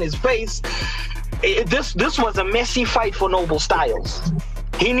mascara on his face. This was a messy fight for Noble Styles.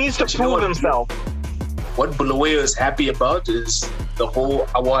 He needs to prove himself. What Bulawayo is happy about is the whole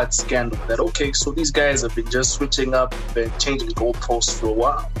award scandal. That, okay, so these guys have been just switching up and changing goalposts for a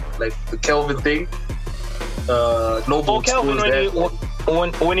while. Like the Kelvin thing. Noble Kelvin,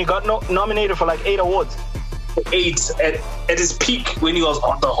 when he got nominated for like 8 awards. 8 at his peak when he was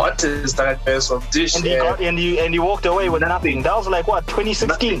on the hottest from Dish. And he walked away with nothing. That was like what,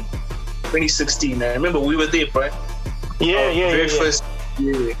 2016? 2016. I remember we were there, right? Yeah. First.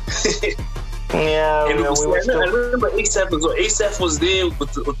 Yeah. Yeah, I remember ASAP as well. ASAP was there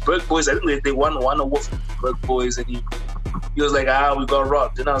with Berg Boys. I think they won one award for Berg Boys, and he was like, we got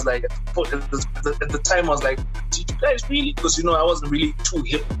robbed. And I was like, at the time, I was like, did you guys really? Because, I wasn't really too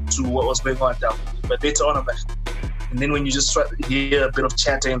hip to what was going on down there. But later on, I'm like, and then when you just try to hear a bit of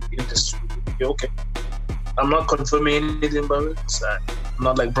chatter in the industry, you're okay. I'm not confirming anything about it. I'm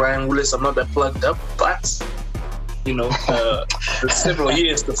not like Brian Willis. I'm not that plugged up, but there's several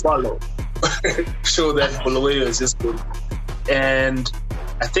years to follow. Show that Bulawayo is just good. And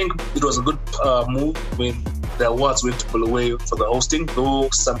I think it was a good move when the awards went to Bulawayo for the hosting, though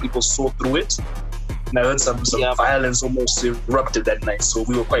some people saw through it. And I heard some violence almost erupted that night, so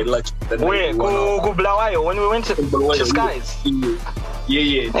we were quite lucky. Where? Bulawayo, when we went to Skies?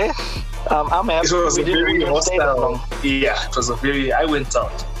 Yeah. I'm happy. It was very hostile. Yeah, it was I went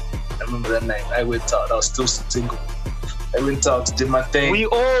out. I remember that night. I went out. I was still single. I went out, did my thing. We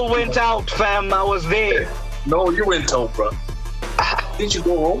all went out, fam. I was there. No, you went out, bro. Didn't you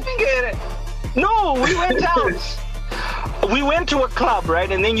go home? No, we went out. We went to a club, right?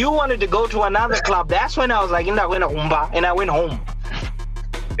 And then you wanted to go to another club. That's when I was like, and I went home.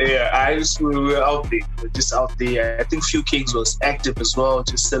 Yeah, we were out there. We were just out there. I think Few Kings was active as well,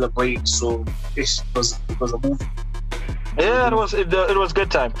 just celebrating. So it was a movie. Yeah, it was good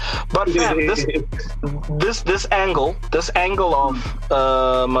time. But fam, this angle of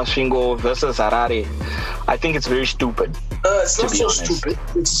Masvingo versus Harare, I think it's very stupid. It's not so stupid.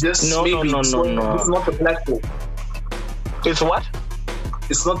 It's just no. It's not the platform. It's what?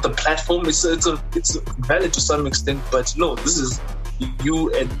 It's not the platform. It's valid to some extent, but no, this is you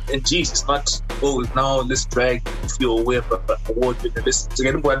and Jeez. It's not. Now let's drag your away from award winner. Let's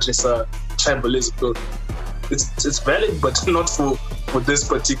get what is tribalism. It's valid, but not for this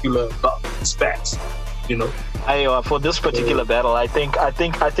particular bout. Spats, you know. For this particular battle, I think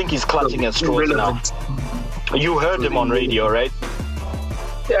he's clutching at straws now. You heard him on radio, right?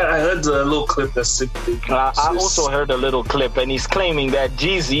 Yeah, I heard a little clip that's I also heard a little clip, and he's claiming that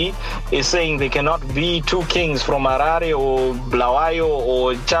Jeezy is saying there cannot be two kings from Harare or Bulawayo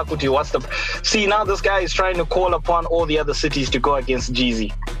or Chakuti. See, now this guy is trying to call upon all the other cities to go against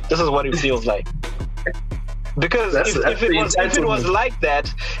Jeezy. This is what it feels like. Because if it was like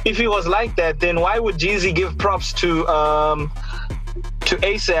that, then why would Jeezy give props to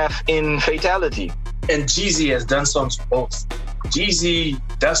ASAP in Fatality? And Jeezy has done songs for both. Jeezy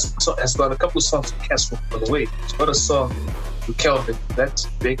has got a couple of songs with Castro, by the way. He's got a song with Kelvin. That's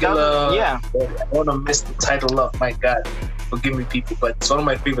regular. Yeah. I want to mess the title up. My God, forgive me, people, but it's one of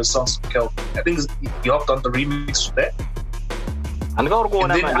my favorite songs from Kelvin. I think he hopped on the remix for that. And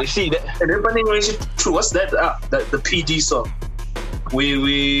then, see that. And then, what's that? The PD song. No.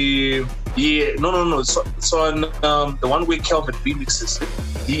 It's on the one where Kelvin remixes it.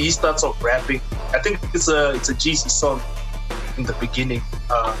 He starts off rapping. I think it's a Jeezy song in the beginning.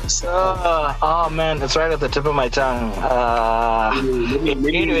 Oh man, it's right at the tip of my tongue.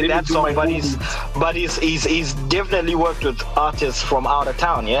 Anyway, that song, but he's definitely worked with artists from out of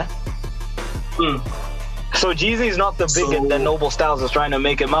town, yeah. So Jeezy is not the bigot that Noble Styles is trying to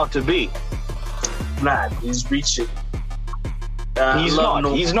make him out to be. Nah, he's reaching. He's not. I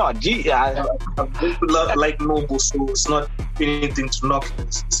like Noble, so it's not anything to knock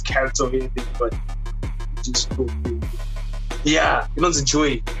his character or anything, but just yeah, he knows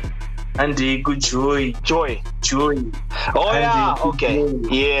joy. Andy, good joy. Oh Andy, yeah, okay.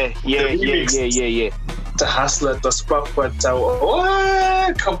 Yeah. The hustler, the spark, but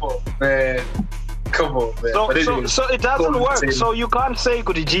oh, come on, man. So it doesn't work. So you can't say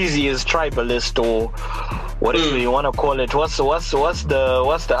Jeezy is tribalist or whatever you want to call it. What's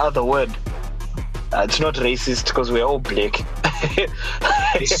the other word? It's not racist because we're all black.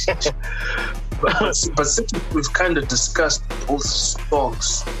 but since we've kind of discussed both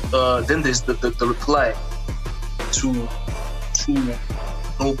songs, then there's the reply to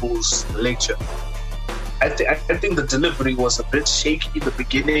Noble's lecture. I think the delivery was a bit shaky in the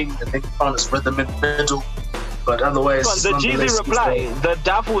beginning, and then he found his rhythm in the middle. But otherwise, the Jeezy reply, the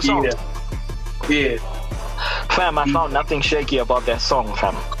Dafu song. Yeah. Fam, I found nothing shaky about that song,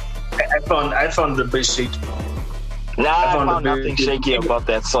 fam. I found the bit shaky. I found nothing shaky about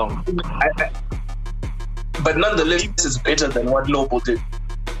that song. But nonetheless, it's better than what Noble did.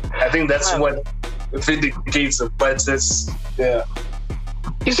 I think that's what vindicates it. But yeah.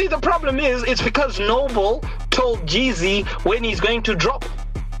 You see, the problem is, it's because Noble told Jeezy when he's going to drop.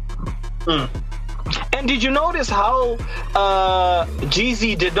 And did you notice how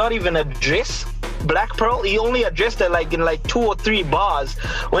Jeezy did not even address Black Pearl? He only addressed her in 2 or 3 bars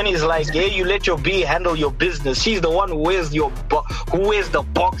when he's like, "Yeah, you let your B handle your business. She's the one who wears the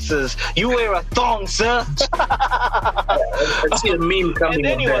boxes. You wear a thong, sir." I see a meme coming. And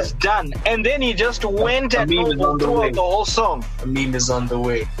then he was done. And then he just went at Noble throughout the whole song. A meme is on the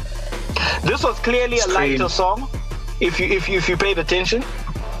way. This was clearly a lighter song. If you paid attention.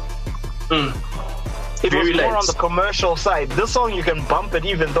 It was more on the commercial side. This song, you can bump it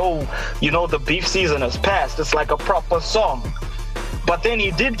even though, the beef season has passed. It's like a proper song. But then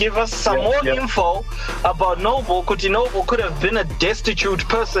he did give us some more info about Noble. Noble could have been a destitute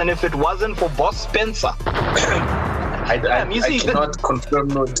person if it wasn't for Boss Spencer. I cannot confirm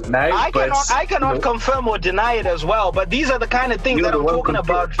nor deny. I cannot confirm or deny it as well. But these are the kind of things that I'm talking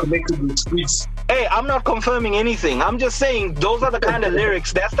about. Connected with tweets. Hey, I'm not confirming anything. I'm just saying those are the kind of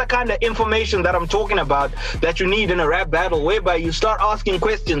lyrics. That's the kind of information that I'm talking about that you need in a rap battle, whereby you start asking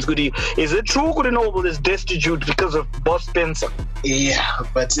questions. Is it true Goody Noble is destitute because of Boss Spencer? Yeah,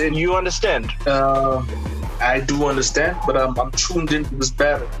 but you understand? I do understand, but I'm tuned into this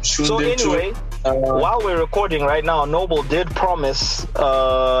battle. While we're recording right now, Noble did promise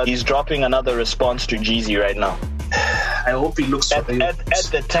he's dropping another response to Jeezy right now. I hope he looks at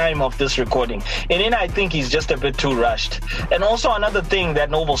the time of this recording. And then I think he's just a bit too rushed. And also another thing that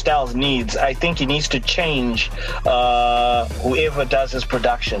Noble Styles needs, I think he needs to change whoever does his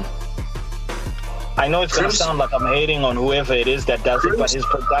production. I know it's going to sound like I'm hating on whoever it is that does it, but his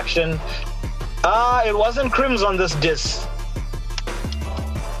production... it wasn't Crims on this diss.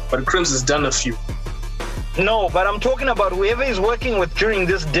 But Crims has done a few. No, but I'm talking about whoever he's working with during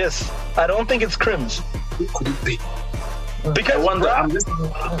this diss. I don't think it's Crims. Who could it be? Because I wonder. I'm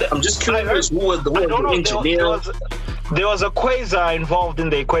just curious. Who was the engineer? there was a Quasar involved in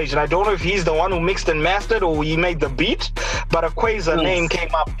the equation. I don't know if he's the one who mixed and mastered or he made the beat, but a Quasar name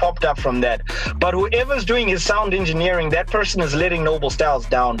popped up from that. But whoever's doing his sound engineering, that person is letting Noble Styles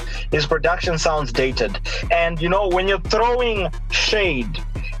down. His production sounds dated. And, you know, when you're throwing shade,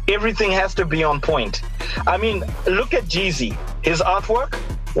 everything has to be on point. I mean, look at Jeezy. His artwork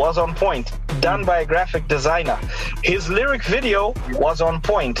was on point, done by a graphic designer. His lyric video was on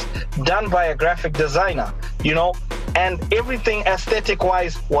point, done by a graphic designer, you know, and everything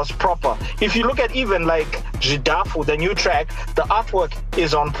aesthetic-wise was proper. If you look at even like Jidafu, the new track, the artwork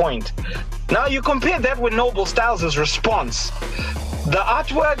is on point. Now you compare that with Noble Styles' response. The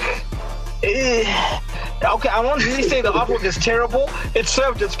artwork... okay, I won't really say the artwork is terrible. It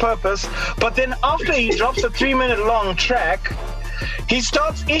served its purpose. But then after he drops a 3-minute long track, he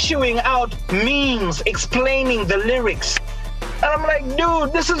starts issuing out memes explaining the lyrics. And I'm like,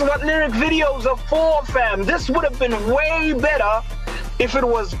 dude, this is what lyric videos are for, fam. This would have been way better if it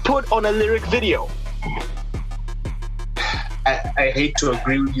was put on a lyric video. I hate to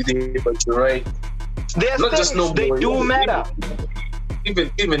agree with you there, but you're right. There's not things, just no they do matter.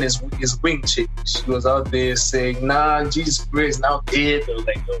 Even his wing chick, she was out there saying, nah, Jesus Christ is now dead. I was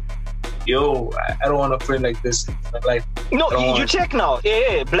like, yo, I don't want a friend like this. Like, no, you check now.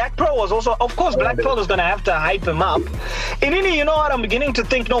 Yeah, Black Pearl was also, of course, Black Pearl is gonna have to hype him up. And then, you know what? I'm beginning to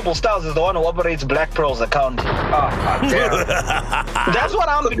think Noble Styles is the one who operates Black Pearl's account. Damn. That's what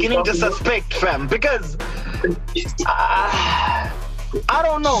I'm beginning to suspect, fam. Because I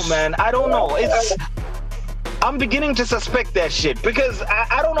don't know, man. I don't know. I'm beginning to suspect that shit because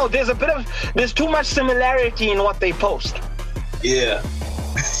I don't know. There's too much similarity in what they post. Yeah.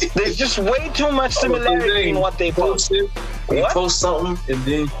 There's just way too much similarity in what they post. He posts something and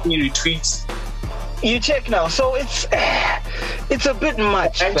then he retweets. You check now, so it's a bit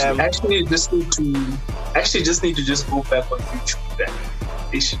much. Actually, just need to go back on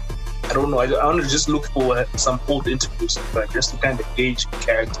YouTube. I don't know. I want to just look for some old interviews, but just to kind of gauge the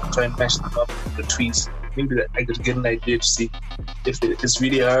character, try and match them up with the tweets. Maybe I could get an idea to see if it's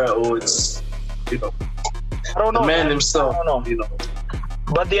really her or it's, you know, I don't know, the man himself. I don't know. You know.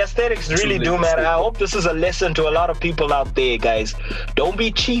 But the aesthetics really do matter. I hope this is a lesson to a lot of people out there, guys. Don't be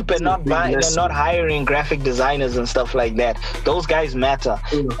cheap and not buying and not hiring graphic designers and stuff like that. Those guys matter.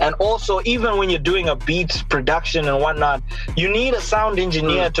 And also, even when you're doing a beat production and whatnot, you need a sound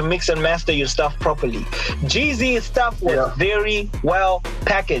engineer to mix and master your stuff properly. Jeezy's stuff was very well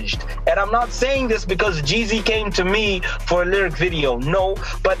packaged. And I'm not saying this because Jeezy came to me for a lyric video. No,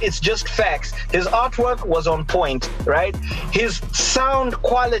 but it's just facts. His artwork was on point, right? His sound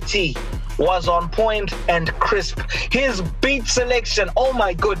quality was on point and crisp. His beat selection, oh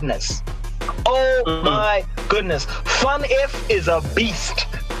my goodness. Oh my goodness. Fun F is a beast.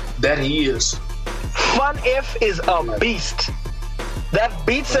 That he is. Fun F is a beast. That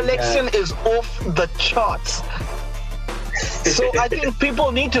beat selection is off the charts. So I think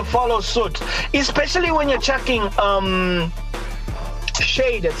people need to follow suit, especially when you're chucking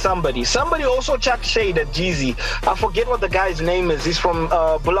shade at somebody. Somebody also chucked shade at Jeezy. I forget what the guy's name is. He's from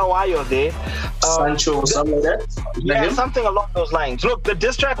Bulawayo there. Sancho or something like that? Yeah, something along those lines. Look, the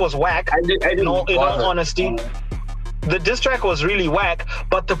diss track was whack. I didn't in all honesty. The diss track was really whack,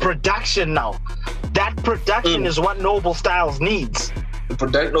 but the production now, that production is what Noble Styles needs.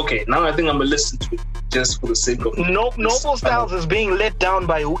 Okay, now I think I'm going to listen to it just for the sake of Noble Styles is being let down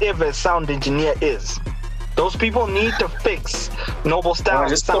by whoever his sound engineer is. Those people need to fix Noble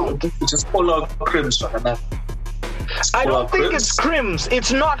Styles sound. Just pull out Crims. I don't think it's Crims.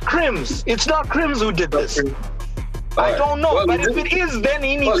 It's not Crims. It's not Crims who did this. I don't know, well, but if it is, then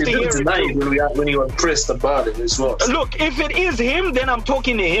he needs to hear it. When you were pressed about it as well. Look, if it is him, then I'm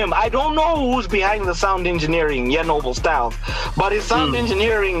talking to him. I don't know who's behind the sound engineering, Noble Styles, but his sound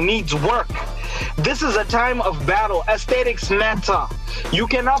engineering needs work. This is a time of battle. Aesthetics matter. You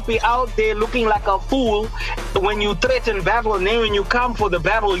cannot be out there looking like a fool when you threaten battle, and then when you come for the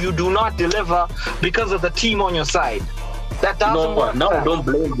battle, you do not deliver because of the team on your side. That doesn't work. No, I don't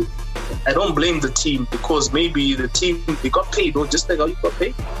blame you. I don't blame the team because maybe the team, they got paid, or just like how you got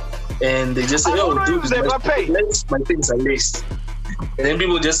paid. And they just say, oh, dude, my things are laced. And then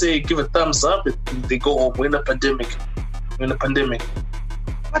people just say, give a thumbs up, and they go home. We're in a pandemic.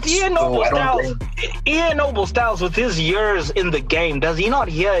 But Ian Noble Styles, with his years in the game, does he not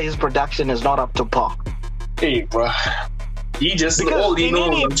hear his production is not up to par? Hey, bro. He just, all he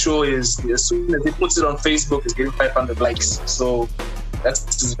knows, I'm sure, is as soon as he puts it on Facebook, he's getting 500 likes. So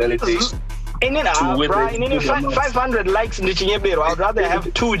that's his validation. And then, 500 likes in the Chinyebero. I'd rather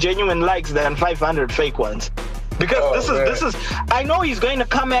have 2 genuine likes than 500 fake ones. Because this is I know he's going to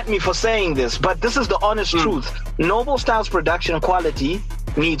come at me for saying this, but this is the honest truth. Noble Styles production quality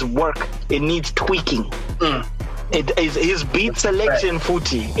needs work. It needs tweaking. It is his beat selection,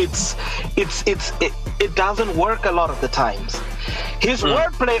 Footy. It doesn't work a lot of the times. His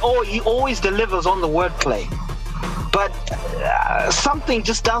wordplay, he always delivers on the wordplay, but something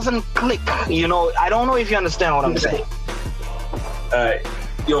just doesn't click. You know, I don't know if you understand what I'm saying.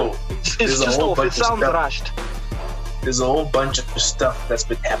 It's just off. It sounds rushed. There's a whole bunch of stuff that's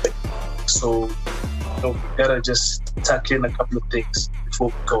been happening, so we gotta just tuck in a couple of things before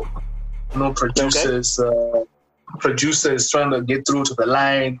we go. Producer is trying to get through to the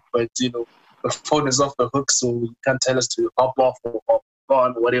line, but the phone is off the hook, so you can't tell us to hop off or hop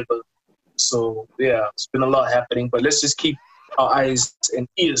on or whatever. So it's been a lot happening, but let's just keep our eyes and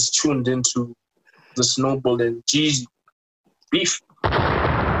ears tuned into the Snowball and Jeezy beef.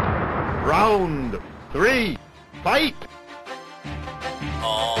 Round 3, fight!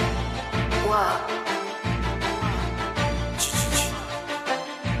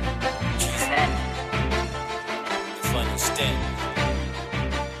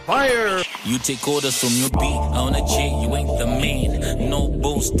 Fire! You take orders from your beat on a J, you ain't the man. No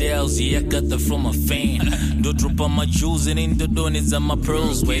Bo Styles, I got that from a fan. Don't drop on my jewels and in the donuts and my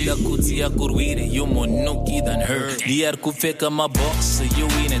pearls. Way la kuti ya kurwire, you more nookie than her. Diar kufeka my box, you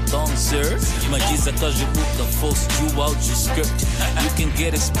in a thong, sir. Magiza kajibuka, force you out your skirt. You can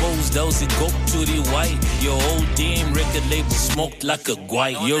get exposed, that was a go to the white. Your whole damn record label smoked like a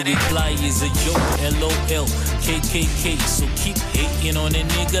guy. Your reply is a joke, LOL, KKK. So keep hating on a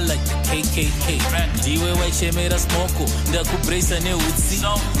nigga like the KKK. Diwe waichemera smoko ndakubraisa neutsi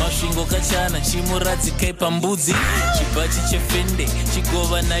masvingo kachana chimuradzi kaipa mbudzi chibachi chefende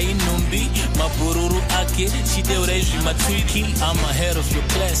chigova nainhumbi mabhururu ake chideurai zvimatwiki. I'm ahead of your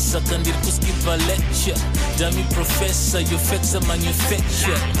class saka ndiri kuskipa lecture. Dummy professor, your facts are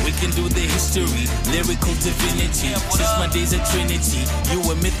manufacture. We can do the history, lyrical divinity. Since my days at Trinity,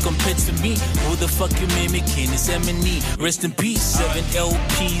 you a myth compared to me. Who the fuck you mimicking? It's M&E, rest in peace. 7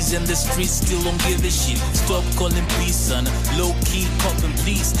 LPs and the streets still don't give a shit. Stop calling peace, son. Low key, poppin'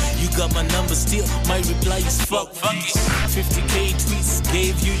 please. You got my number still. My reply is fuck peace. 50k tweets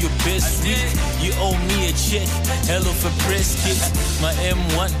gave you your best week. You owe me a check. Hell of a press kit. My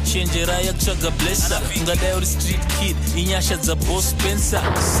M1 change raya chaga blessa. Ngadai street kid. Inyasha za boss Spencer.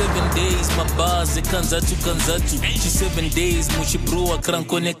 7 days my bars kanzatu. 7 days mushibruwa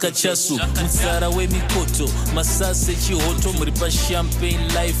krankoneka chasu. Msara we mikoto. Masase chihoto mripa champagne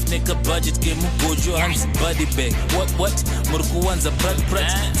life neka budget ke mugojo hands body bag. What? Murkuwanza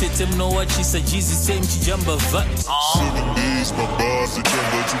brat. Tete mnowa chisa Jeezy same chijamba vat. 7 days my bars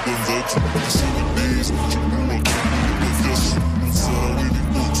kanzatu. 7 days mushibruwa krankoneka chasu. Msara we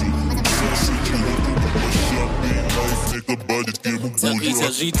mikoto. Masase chihoto mripa champagne life neka budget ke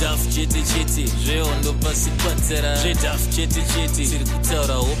mugojo. Zvidaf chete zvehondo pasi kwatsera. Zvidaf chete tiri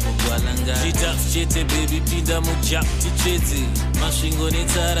kutaura hopo gwalanga. Zvidaf chete baby pinda mujap tichete. Masvingo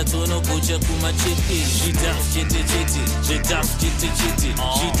netsara tonogocha kumachepe. Zvidaf chete Zvidaf chete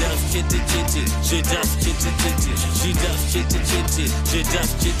Zvidaf chete Zvidaf chete Zvidaf chete Zvidaf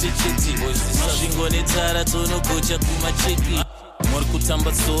chete Masvingo netsara tonogocha kumachepe. Muri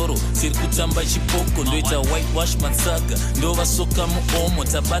kutamba tsoro, siri kutamba chipoko. Ndoita whitewash matsaga, ndovasoka muomo.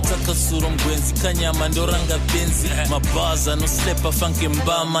 Tabata kasuro mgwenzi, kanyama ndoranga benzi. Mabaza no slepa funky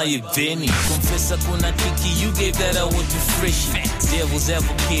mbama yeveni. Confessa kuna kiki, you gave that I want to fresh. Devil's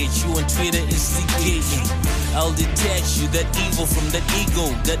advocate, you on Twitter instigating. I'll detach you, that evil from that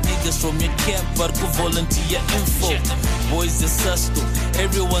ego. Got niggas from your camp, but go volunteer info. Boys the susto,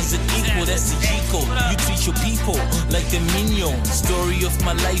 everyone's an equal, that's the G-code. You treat your people like the minion. Story of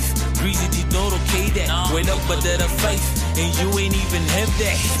my life, Breezy did not okay that. Wait up, but that a fight, and you ain't even have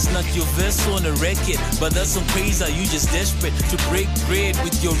that. It's not your verse on the record, but that's some crazy. You just desperate to break bread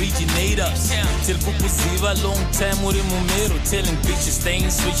with your originators. Till kukuziva long time uri mumero, telling bitches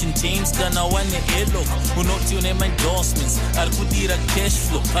things, switching teams, kana wane elo. Unoti une my endorsements, arkudira cash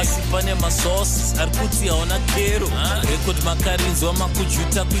flow, asipane my sources, arkuti aona kero. Record makarinzo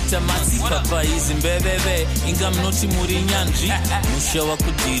makujuta kuita mati papa izi mbebebe, inga mnoti muri nyanji. Musha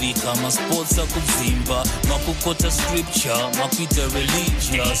wakudirika, masports akudzimba, makukota scripture, makuita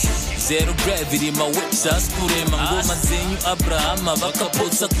religious. Zero gravity, my whips askurema, ngoma zenyu Abrahama,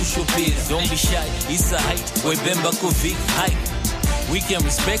 vakapotsa kushopera. Don't be shy, it's a height, webemba kovik hype. We can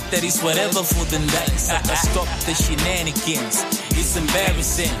respect that it's whatever for the night. Saka stop the shenanigans, it's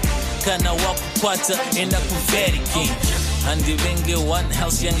embarrassing. Kana wakukwata, enda ku Vatican. handivenge one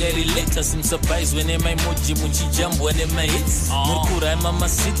house yanga relata simsurprise when my emoji muchijambo when my hits murkura mama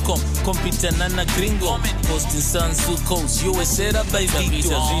sitcom compita nana gringo posting sansu coast you set up by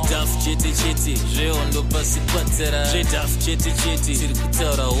video jitaf chete reondo pasi patera jitaf chete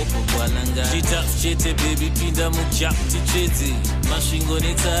sirikutaura hopo kwananga jitaf chete baby pinda mujapti chete mashingo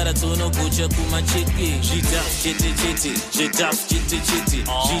netara tono gocha kumacheke jitaf chete jitaf chete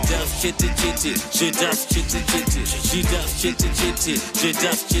jitaf chete jitaf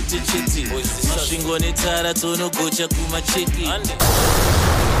chete mashingo netara tono gocha kumacheke.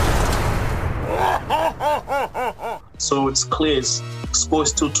 So it's clear. Score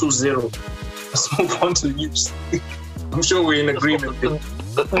is 2-0. Let's move on to the news. I'm sure we're in agreement.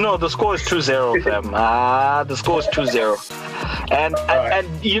 No, the score is 2-0, fam. The score is 2-0.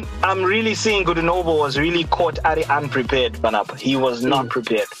 I'm really seeing Goodenobo was really caught unprepared, Banap. He was not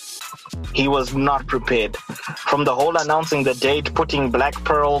prepared. He was not prepared. From the whole announcing the date, putting Black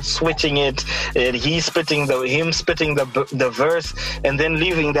Pearl, switching it, him spitting the verse, and then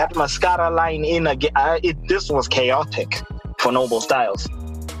leaving that mascara line in again. This was chaotic for Noble Styles.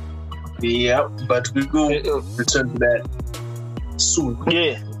 Yeah, but we will return to that soon.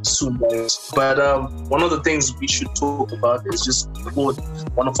 Yeah. Soon, guys. But one of the things we should talk about is just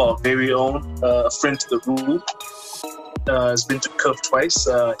one of our very own, friend to the room, has been to Curve twice.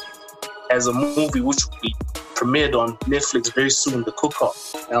 As a movie which will be premiered on Netflix very soon, The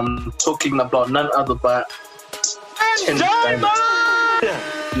Cook-Off. I'm talking about none other but Tendai.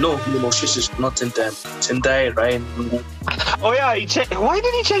 No, not Tendai. Tendai Ryan Ngu. Oh yeah, why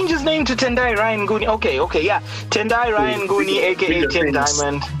did he change his name to Tendai Ryan Nguni? Okay, yeah. Tendai Ryan Nguni, aka Ten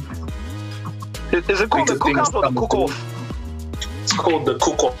Diamond. Is it called The Cook-Off or The Cook-Off? It's called The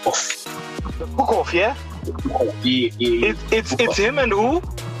Cook-Off. The Cook-Off, yeah? Yeah. It's him and who?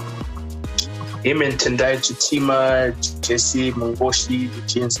 Him and Tendai Chitima, Jesse Mungoshi,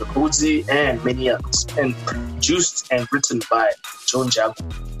 James Abuzi, and many others. And produced and written by John Jago.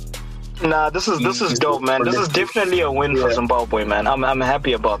 Nah, this is dope, man. This is definitely a win for Zimbabwe, man. I'm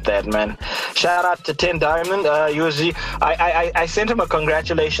happy about that, man. Shout out to Ten Diamond. USG. I sent him a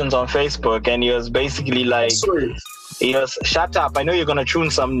congratulations on Facebook, and he was basically like, he was, shut up. I know you're gonna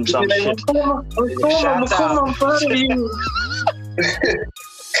tune some shit. Shut up.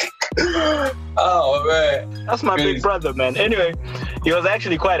 Oh man, that's my big brother, man. Anyway, he was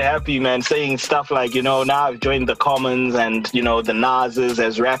actually quite happy, man, saying stuff like, now I've joined the Commons and the Nazes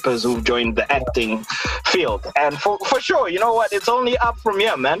as rappers who've joined the acting field. And for sure, you know what, it's only up from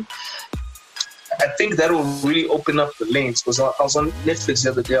here, man. I think that will really open up the lanes, because I was on Netflix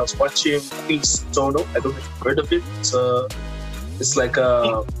the other day. I was watching Queen Sono. I don't know if you've heard of it. It's like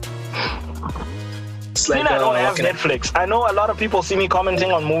a I don't have Netflix. I know a lot of people see me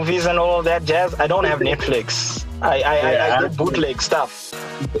commenting on movies and all of that jazz. I don't have Netflix. I do bootleg stuff.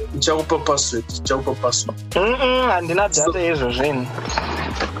 Jaupa password. And not that.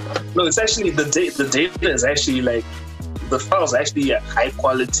 No, it's actually the data is actually like, the files are actually high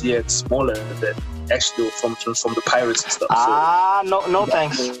quality and smaller than actually from the pirates and stuff. No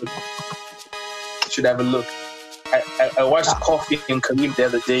thanks. Should have a look. I watched Coffee and Kareem the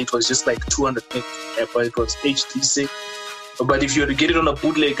other day. It was just like 200 meg, but it was HD6. But if you were to get it on a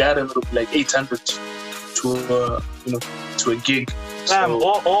bootleg item, it would be like 800 to a gig. So,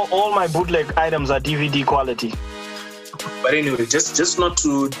 all my bootleg items are DVD quality. But anyway, just not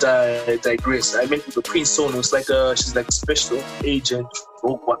to digress. I meant the Queen Sono. It's like she's like a special agent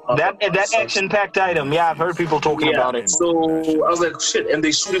or whatnot. That action-packed item. Yeah, I've heard people talking about it. So I was like, shit, and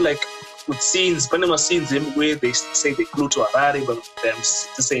they shoot it like with scenes, Panama scenes where they say they flew to Harare, but them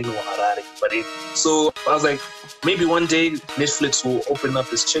to say no Harare. But so I was like, maybe one day Netflix will open up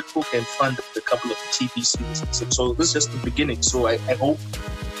this checkbook and fund a couple of TV series. So this is just the beginning. So I hope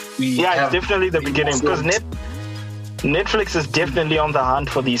we. Yeah, it's definitely the beginning, because Netflix is definitely on the hunt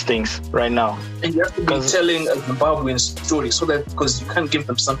for these things right now. And you have to be telling a Zimbabwean story, so that, because you can't give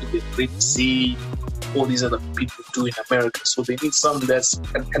them something they already see all these other people do in America. So they need something that's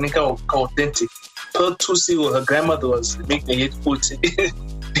kind of authentic. Pearl Tusi, or her grandmother was making a hit put.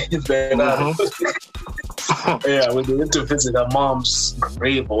 Yeah, when they went to visit her mom's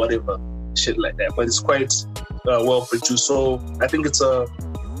grave or whatever, shit like that. But it's quite well produced. So I think it's a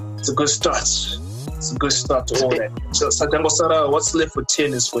good start. It's a good start to all that. So Sajango Sara, what's left for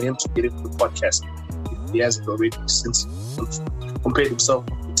 10 is for him to get into the podcast. He hasn't already, since he compared himself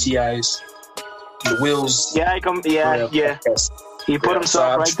with TI's, the Wills. Yeah. He put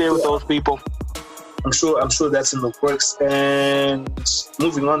himself right there with those people. I'm sure that's in the works. And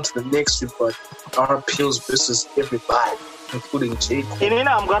moving on to the next, we've got R Pills versus everybody, including J. Cole.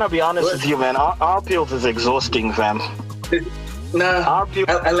 I'm gonna be honest with you, man. R Pills is exhausting, fam. Nah,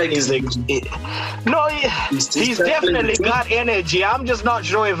 I like his music. No, he's definitely got energy. I'm just not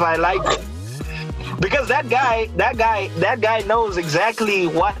sure if I like it. Because that guy knows exactly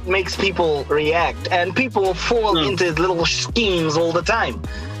what makes people react, and people fall into his little schemes all the time.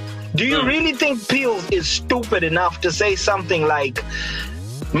 Do you really think Peels is stupid enough to say something like,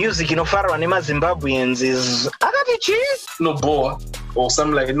 music, Pharaoh and Zimbabweans is no boy, or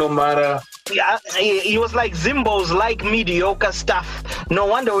something like no matter. Yeah, he was like, Zimbos like mediocre stuff. No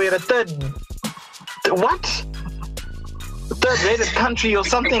wonder we're a third-rated country or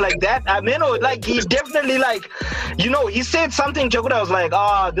something like that. I mean, like, he definitely, like, he said something, Jaguda was like,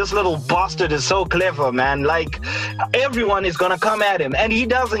 this little bastard is so clever, man. Like, everyone is going to come at him. And he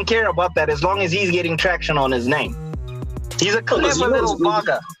doesn't care about that as long as he's getting traction on his name. He's a clever little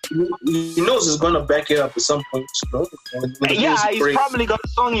bugger. He knows he's going to back it up at some point. When he's probably got a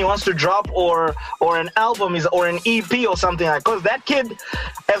song he wants to drop or an album or an EP or something like that. Because that kid,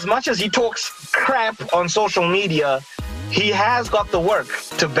 as much as he talks crap on social media, he has got the work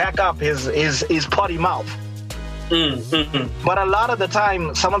to back up his potty mouth. But a lot of the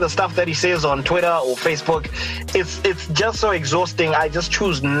time, some of the stuff that he says on Twitter or Facebook, it's just so exhausting. I just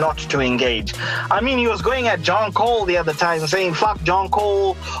choose not to engage. I mean, he was going at John Cole the other time, saying "fuck John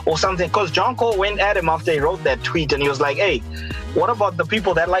Cole" or something, because John Cole went at him after he wrote that tweet, and he was like, "Hey, what about the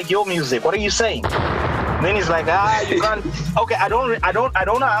people that like your music? What are you saying?" And then he's like, "You can't." Okay, I don't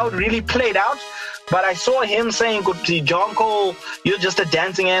know how it really played out. But I saw him saying to John Cole, "You're just a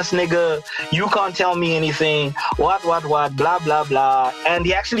dancing ass nigga. You can't tell me anything. What, blah, blah, blah." And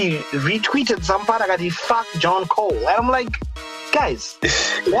he actually retweeted some part that he fucked John Cole. And I'm like, guys,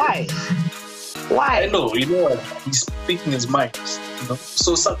 why? Why? I know, what? He's speaking his mind.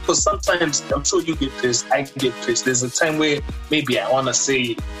 So sometimes, I'm sure you get pissed, I get pissed. There's a time where maybe I want to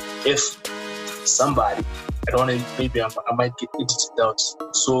say, if somebody, I don't know, maybe I might get into doubts.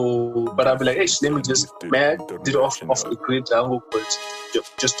 So, but I'll be like, hey, let me just, man, did it off the grid, but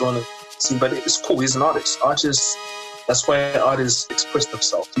just don't want to see. But it's cool, he's an artist. Artists, that's why artists express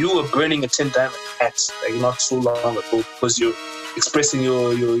themselves. You were burning a 10 diamond hat like not so long ago because you're expressing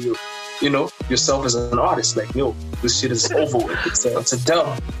yourself as an artist. Like, this shit is over with. It's a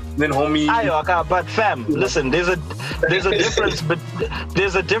dub. Then, homie. But fam, listen. There's a difference. But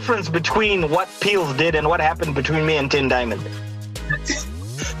there's a difference between what Peels did and what happened between me and 10 Diamond.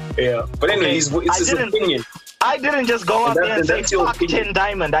 Yeah, but anyway, it's his opinion. I didn't just go out there and say fuck 10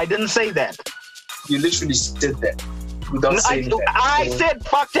 Diamond. I didn't say that. You literally said that. I said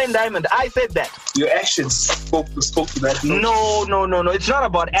fuck 10 Diamond. I said that. Your actions spoke to that. No. It's not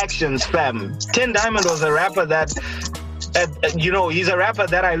about actions, fam. 10 Diamond was a rapper that, he's a rapper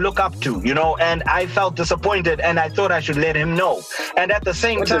that I look up to, and I felt disappointed, and I thought I should let him know. And at the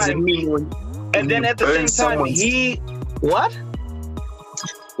same time, does it mean what?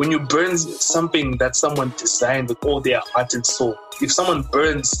 When you burn something that someone designed with all their heart and soul, if someone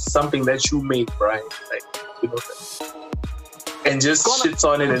burns something that you made, Brian, and just shits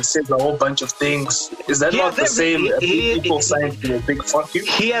on it and says a whole bunch of things, is that not the same as people saying to a big fuck you?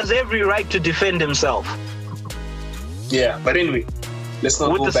 He has every right to defend himself. Yeah, but anyway, let's not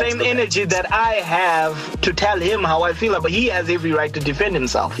with go the back same to energy that I have to tell him how I feel, but he has every right to defend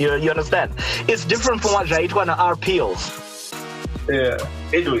himself. You understand? It's different from what Jaitwana R. Peels. Yeah.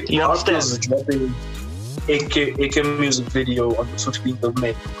 Anyway, you understand? R. Peels is dropping AK music video on the 15th of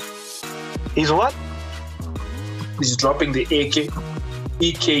May. He's what? He's dropping the EKE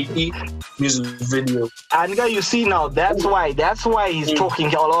music video. And you see now, that's why he's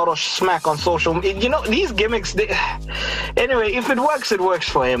talking a lot of smack on social media. These gimmicks, anyway, if it works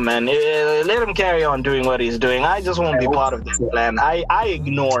for him, man. Let him carry on doing what he's doing. I just won't be part of this plan. I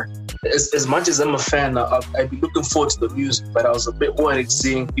ignore. As much as I'm a fan, I'd be looking forward to the music, but I was a bit worried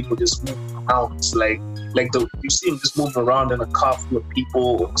seeing people just move around. You see him just moving around in a car full of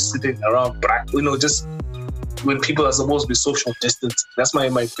people or sitting around, just when people are supposed to be social distancing. That's my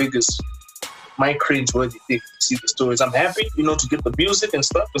cringe-worthy thing to see the stories. I'm happy, to get the music and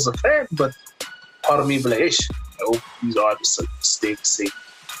stuff as a fan, but part of me be like, I hope these artists stay safe.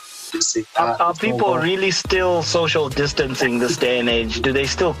 Are people really still social distancing this day and age? Do they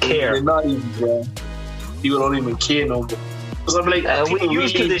still care? They're not even, bro. People don't even care no more. Because I'm like, we're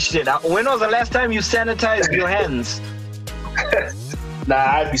used to this shit. When was the last time you sanitized your hands? Nah,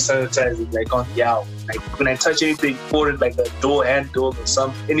 I'd be sanitizing on the hour. When I touch anything foreign, like a door handle or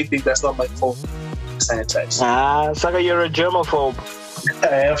anything that's not my phone, sanitize. Saka, you're a germaphobe. I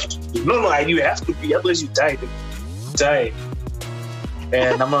have to. No, you have to be, otherwise you die.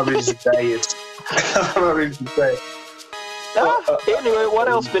 And I'm not ready to die yet. Anyway, what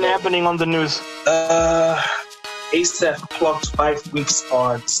else been happening on the news? ASAP clocked 5 weeks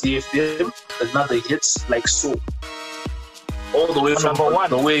on CFM, another hits like so. All the way from number one.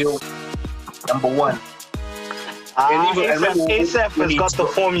 The way number one. And even ASAP has got the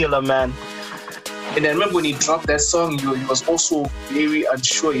formula, man. And I remember when he dropped that song, he was also very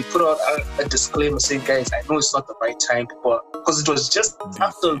unsure. He put out a disclaimer saying, guys, I know it's not the right time, because it was just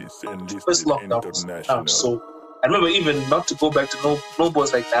after the first lockdown. So I remember even not to go back to Noble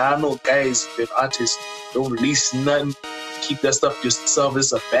was like, no, guys, you're an artist, don't release nothing, keep that stuff yourself,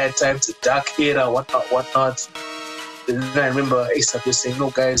 it's a bad time, it's a dark era, whatnot. And then I remember ASAP just saying, no,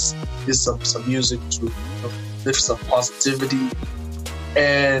 guys, there's some music to lift some positivity.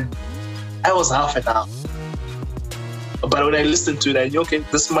 And I was half and half. But when I listened to it, I knew, okay,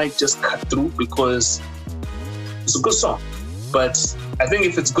 this might just cut through because it's a good song. But I think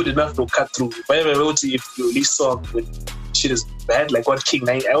if it's good enough, it'll cut through. If you release song when shit is bad, like what King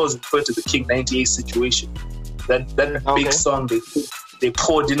 90, I was referred to the King 98 situation. That big song, they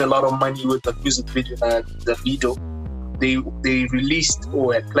poured in a lot of money with the music video, the video. They released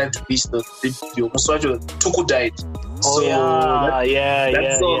or had planned to release the video. Muswajo Tuku died. Oh, so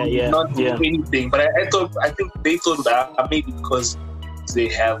not do anything. But I think they thought that maybe because they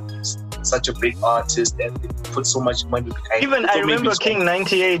have such a big artist and they put so much money behind. Even I remember King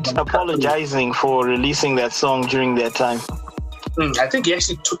 98 apologizing for releasing that song during that time. I think he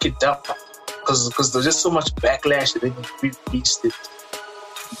actually took it down because there's just so much backlash and then he released it.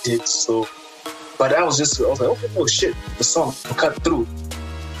 He did so. But I was like, okay, oh shit, the song cut through,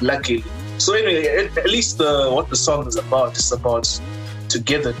 luckily. So anyway, at least what the song is about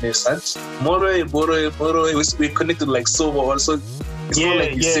togetherness, and Moroe, we connected like so well. So it's not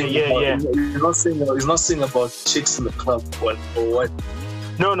like he's singing about, he's not singing about chicks in the club or what.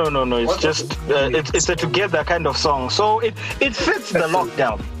 No. It's just it's a together kind of song. So it fits the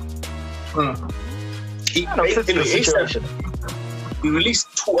lockdown. Fits the situation. He released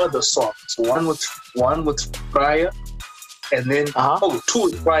 2 other songs. One with Fryer, and then two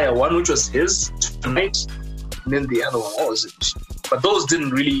with Fryer. One which was his Tonight, and then the other one, what was it? But those didn't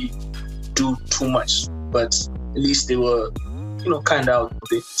really do too much. But at least they were, kind of out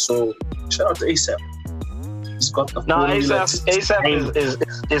there. So shout out to ASAP. He's got the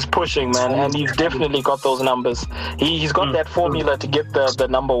ASAP is pushing, man, and he's definitely got those numbers. He's got that formula to get the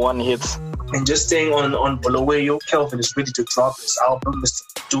number one hits. And just staying on Bulawayo, Kelvin is ready to drop his album, Mr.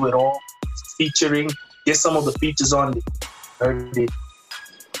 Do It All, featuring. Get some of the features on it. Heard it.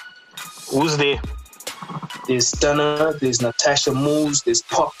 Who's there? There's Stunner, there's Natasha Moves, there's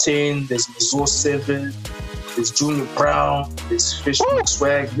Pop 10, there's Mazur 7, there's Junior Brown, there's Fishman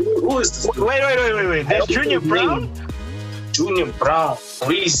Swag. Who is this? Wait. There's Junior Brown? Junior Brown.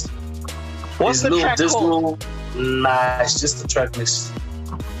 Reese. What's the track called? Nah, it's just a track list.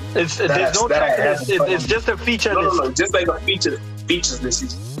 There's no track list. It's just a feature list. No, just like a features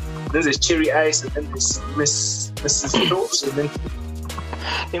list. Then there's Cherry Ice, and then there's Mrs. Rose, and then.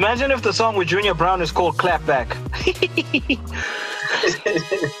 Imagine if the song with Junior Brown is called Clap Back.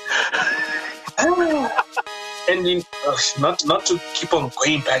 And not to keep on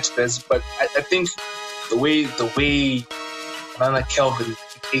going back to this, but I think the way Nana Kelvin and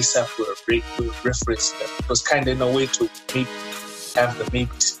ASAP were referenced, it was kind of in a way to maybe have them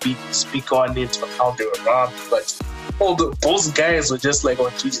maybe speak on it, on how they were robbed, but those guys were just like, oh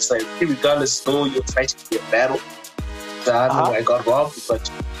Jesus, like regardless though you're fighting a battle, I got robbed, but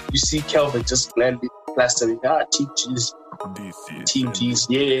you see Kelvin just gladly plastering, Team G's,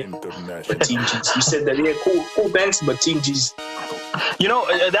 yeah, but Team G's. You said that, yeah, cool banks, but Team G's.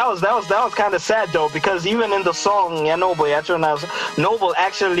 That was kind of sad though, because even in the song, Noble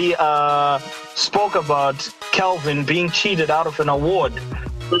actually spoke about Kelvin being cheated out of an award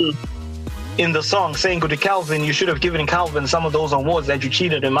in the song, saying to Kelvin, you should have given Kelvin some of those awards that you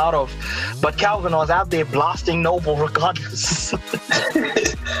cheated him out of. But Kelvin was out there blasting Noble regardless.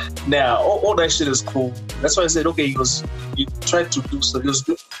 Now, all that shit is cool. That's why I said, okay, you tried to do so. He was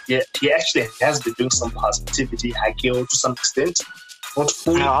good. Yeah, he actually has been doing some positivity, Hageo, to some extent. Not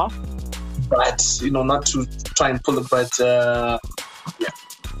fully, but not to try and pull it. But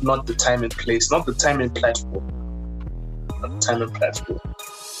not the time and place, not the time and platform, not the time and platform.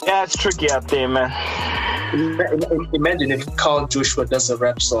 Yeah, it's tricky out there, man. Imagine if Carl Joshua does a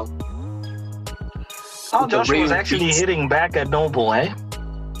rap song. Carl Joshua was actually hitting back at Noble, eh?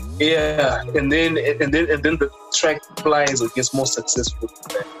 Yeah, and then the track flies or gets more successful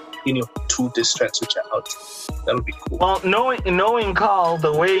than 2 diss tracks which are out. That would be cool. Well, knowing Carl,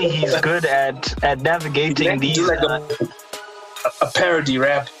 the way he's good at navigating these, do like a parody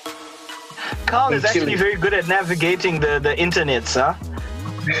rap. Carl is actually very good at navigating the internets, huh?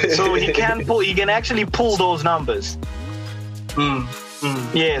 So he can actually pull those numbers.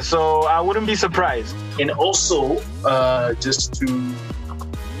 Yeah, so I wouldn't be surprised. And also, just to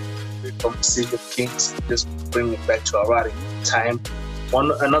from City of Kings, just bring it back to our writing time.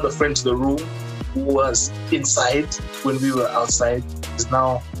 Another friend to the room who was inside when we were outside is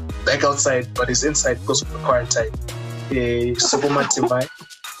now back outside, but is inside because of the quarantine. Soboma Timai.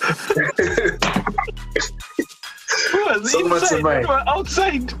 Soboma Timai.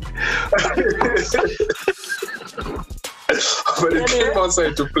 Outside. But he came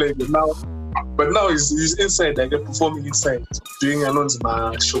outside to play, but now he's inside, like performing inside, doing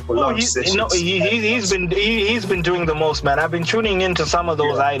Anonzima chocolate sessions. He's been doing the most, man. I've been tuning into some of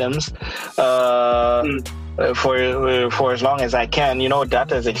those items for as long as I can. You know,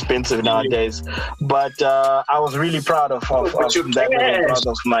 data is expensive nowadays, but I was really proud of that little brother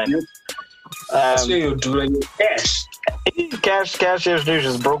of mine. That's what you do, like cash. Cash is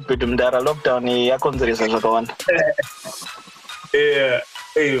just broke with him. That lockdown, I couldn't say one. Yeah,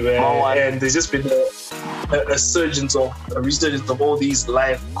 hey man, and there's just been a resurgence of all these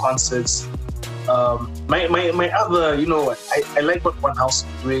live concerts. My other, you know, I like what One House is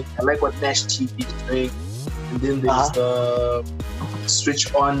doing. I like what Nash TV is doing, and then there's the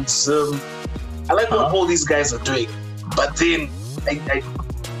Switch On Zoom. I like what all these guys are doing, but then I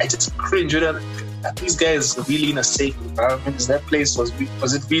just cringe. Are these guys really in a safe environment? Is that place was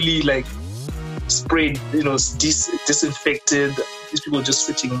it really like sprayed, you know, disinfected? These people just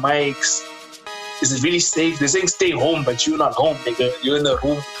switching mics. Is it really safe? They're saying stay home, but you're not home, nigga. You're in a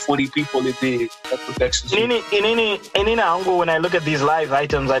room with 40 people in there. That protection. When I look at these live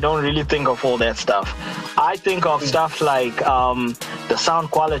items, I don't really think of all that stuff. I think of stuff like the sound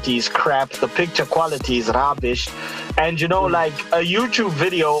quality is crap, the picture quality is rubbish, and you know, like a YouTube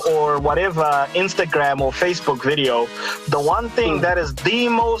video or whatever, Instagram or Facebook video, the one thing that is the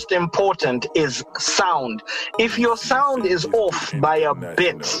most important is sound. If your sound is off by a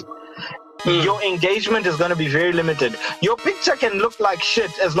bit, your engagement is going to be very limited. Your picture can look like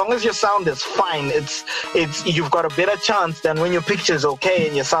shit as long as your sound is fine. It's you've got a better chance than when your picture is okay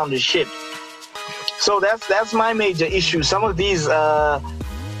and your sound is shit. So that's my major issue. Some of these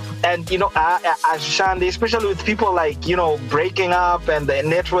and you know, Shande, especially with people like, you know, breaking up and the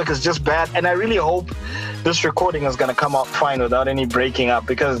network is just bad. And I really hope this recording is going to come out fine without any breaking up,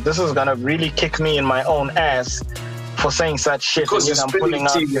 because this is going to really kick me in my own ass for saying such shit. Because you're spilling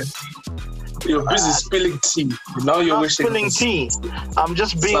tea. You're busy spilling tea. Now you're wishing spilling tea. I'm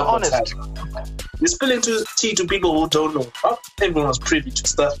just being honest. You're spilling tea to people who don't know. Not everyone was privy to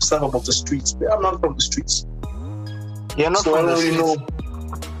stuff about the streets. I'm not from the streets. You're not from the streets. Know.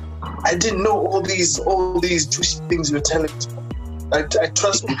 I didn't know all these juicy things you're telling me. I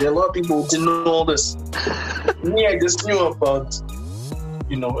trust me. There are a lot of people who didn't know all this. Me, I just knew about,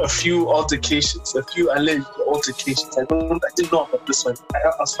 you know, a few altercations, a few alleged altercations. I didn't know about this one.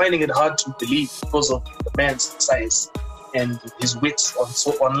 I was finding it hard to believe because of the man's size and his wits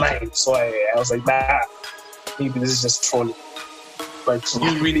online. So I was like, nah, maybe this is just trolling. But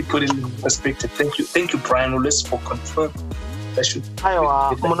you really put it in perspective. Thank you, Brian Willis, for confirming. That's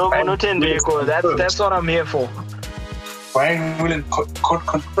what I'm here for. Brian Willis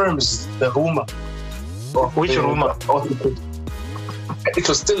confirms the rumor. Which rumor? It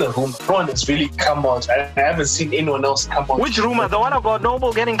was still a rumor. No one has really come out. I haven't seen anyone else come out. Which rumor? The one about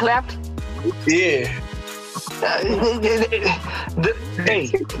Noble getting clapped? Yeah.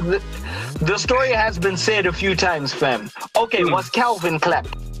 The story has been said a few times, fam. Okay, was Calvin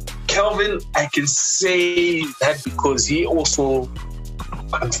clapped? Calvin, I can say that because he also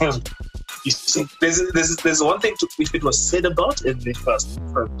confirmed. You see, there's one thing to, if it was said about and it was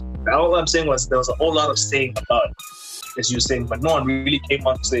confirmed. All I'm saying was there was a whole lot of saying about it, as you're saying, but no one really came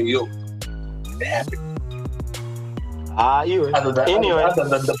out to say, yo, it happened. Other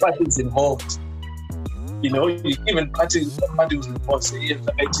than the parties involved. You know, even party was involved. Say, yes,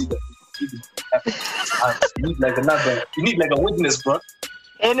 I see that. You need like a witness, bro.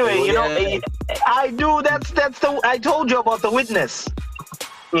 Anyway, you know, I do. I told you about the witness.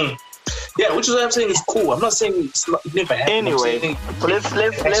 Yeah, which is what I'm saying is cool. I'm not saying it never happened. Anyway, let's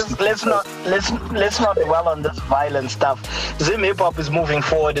not dwell on this violent stuff. Zim Hip Hop is moving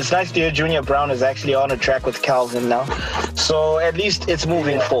forward. It's nice to hear Junior Brown is actually on a track with Calvin now. So at least it's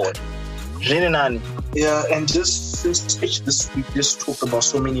moving forward. Yeah, and just this week just talked about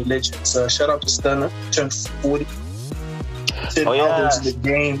so many legends. Shout out to Stunner, turned 40. 10 albums in the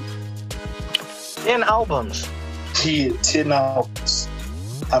game. 10 albums. 10 albums.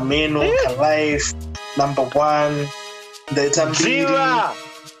 Ameno, Alive, Number One, the Tambiri,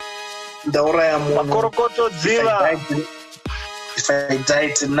 the Orayamu, Makorokoto Ziva. If I Die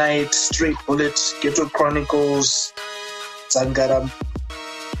Tonight, Straight Bullet, Ghetto Chronicles, Zangara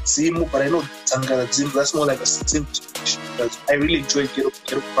Zimu, but I know Zangara Zimu, that's more like a Zimu. But I really enjoy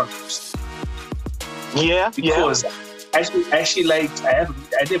Ghetto Chronicles. Because I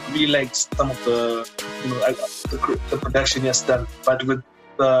never really liked some of the, the production he has done. But with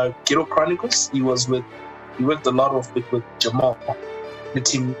Ghetto Chronicles, he worked a lot of it with Jamal, the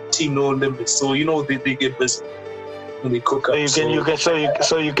team No Limits. So they get busy when they cook up.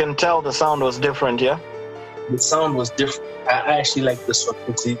 So you can tell the sound was different, yeah. The sound was different. I actually like this one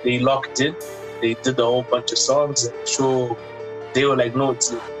because they locked in. They did a whole bunch of songs, and so they were like, "No,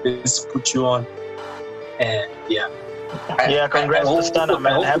 let's put you on." And congrats to Stunner,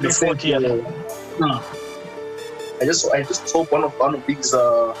 man. Happy 40th. I just hope one of these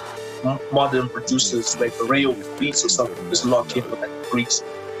modern producers like Rayo Beats or something just lock in with like Greece.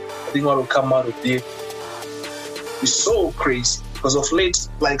 I think what will come out of there is so crazy because of late,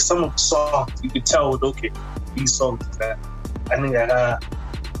 like some of the songs you could tell, okay, these songs that I think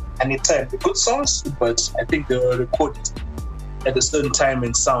anytime they're good songs, but I think they were recorded at a certain time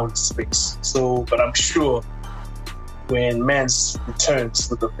and sound space. So, but I'm sure when Mans returns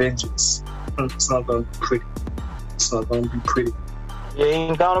with a vengeance, it's not going to be pretty. It's not going to be pretty. It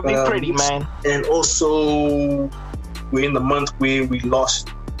ain't gonna be pretty, man. And also, we're in the month where we lost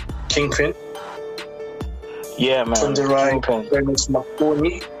Kingpin. Yeah, man. Kingpin. Dennis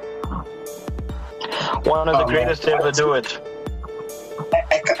McCorney. One of the greatest to ever do it.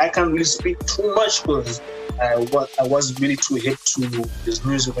 I can't really speak too much because I wasn't really too hip to his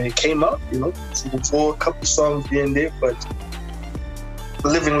music when it came out, for a couple songs here and there, but a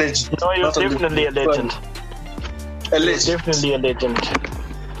living legend. No, you're definitely a legend. A legend. Definitely a legend.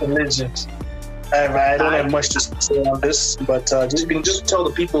 A legend. I don't have much to say on this, but just tell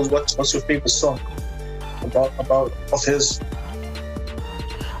the people what's your favorite song about of his.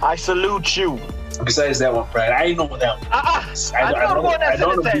 I Salute You. Besides that one, Brad, I know that one. I don't want to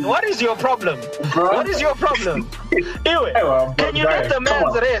understand. What is your problem? Bro? What is your problem? Anyway, can you let the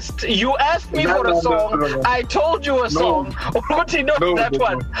man's rest? You asked me for a song. No. I told you a song. What he knows that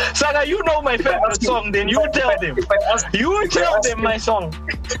one. Saga, you know my favorite song. Then you tell them. You tell them my song.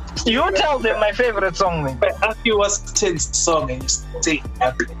 You tell them my favorite song. Then. If I ask you what's 10th song and you say,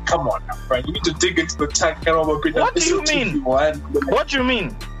 come on, now, Brad. You need to dig into the tag. What do you mean? What do you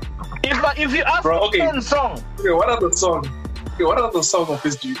mean? If you ask me 10 songs. Okay, what are the songs? What are the songs of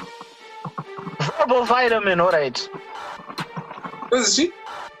his dude? Verbal Vitamin, alright. What is she?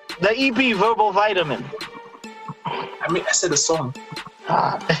 The EP Verbal Vitamin. I mean, I said a song.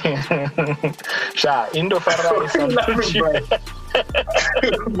 Sha, Indo Ferrari.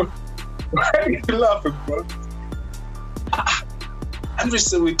 Why are you laughing, bro? I'm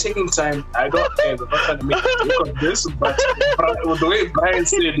just we're taking time. I don't care. I'm not trying to make a joke of this, but the way Brian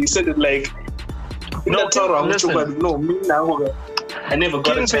said it, he said it like I never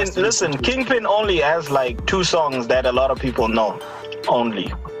got Kingpin, a chance to listen, Kingpin only has like 2 songs that a lot of people know.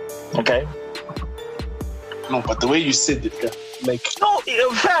 Only. Okay? No, but the way you said it, like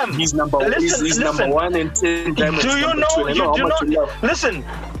fam. He's number number 1 in 10 diamonds. Do you know? Listen,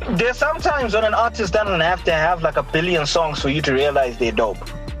 there's sometimes when an artist doesn't have to have like a billion songs for you to realize they're dope.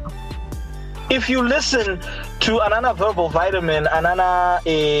 If you listen to Anana Verbal Vitamin, Anana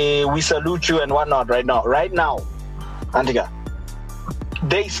We Salute You and whatnot right now, Antigua,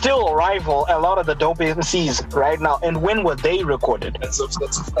 they still rival a lot of the dope MCs right now. And when were they recorded? That's a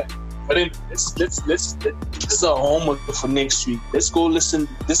fact. But let's this is our homework for next week. Let's go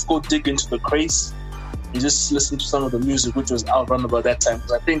dig into the craze and just listen to some of the music which was out around about that time.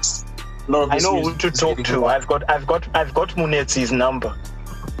 Because I think a lot of this I know who to talk to. I've got Munetsi's number.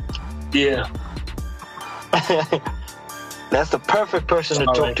 Yeah. That's the perfect person to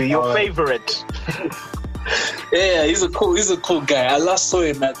talk to. Your favorite. Yeah, he's a cool guy. I last saw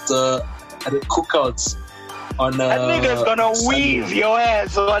him at the cookouts. That nigga's gonna weave your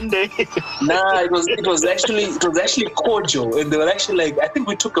ass one day. Nah, it was actually cordial, and they were actually like, I think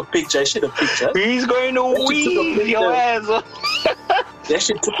we took a picture. I shared a picture. He's going to weave your ass. They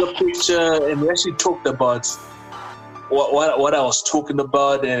actually took a picture, and we actually talked about what I was talking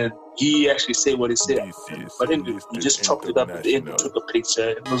about, and he actually said what he said. But then we just chopped it up at the end and took a picture.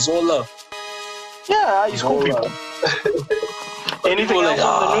 It was all love. Yeah, he's cool people. Anything else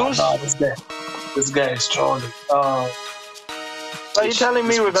on the news? This guy is trolling. Are you telling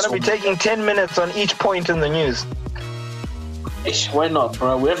me we're going to be taking 10 minutes on each point in the news? Why not,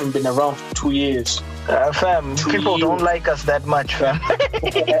 bro? We haven't been around for 2 years. Fam, people don't like us that much, fam.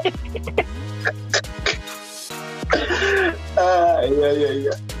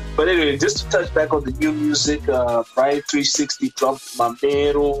 Yeah. But anyway, just to touch back on the new music, Brian 360 dropped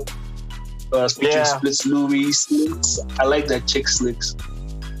Mamero, featuring Splits Louis, Slinks. I like that chick, Slinks.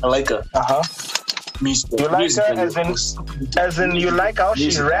 I like her. Music. You like her as in you like how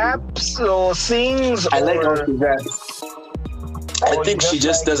she raps or sings? I like how she raps. I think she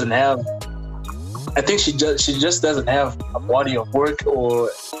just doesn't have. I think she just doesn't have a body of work or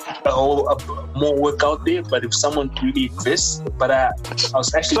more work out there. But if someone really exists, but I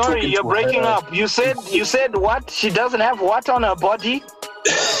was actually sorry, you're breaking up. You said what? She doesn't have what on her body?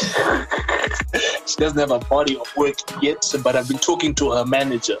 She doesn't have a body of work yet. But I've been talking to her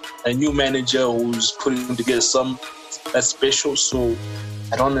manager, a new manager who's putting together some that's special. So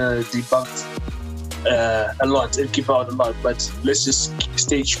I don't want to debunk a lot and keep out a lot. But let's just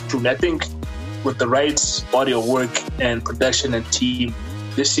stay tuned. I think with the right body of work and production and team,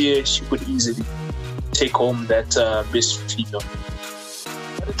 this year she could easily take home that best female.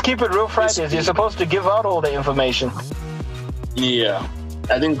 Let's keep it real Fridays. You're supposed to give out all the information. Yeah,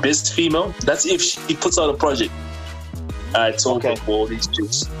 I think best female. That's if she puts out a project. It's over for all these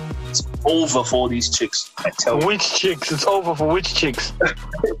chicks. It's over for all these chicks. I tell you. Which chicks? It's over for which chicks?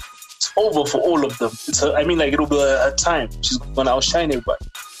 It's over for all of them. It'll be a time. She's gonna outshine everybody.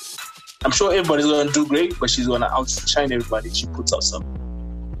 I'm sure everybody's going to do great, but she's going to outshine everybody. She puts out something.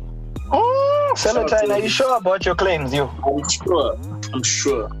 Oh, Celatine, are you sure about your claims, you? I'm sure.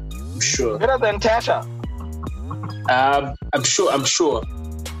 Better than Tasha? I'm sure.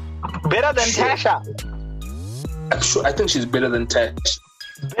 Better than Tasha? I'm sure. I think she's better than Tash.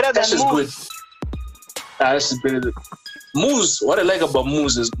 Better than Tasha's Moose? Good. She's better than... Moose, what I like about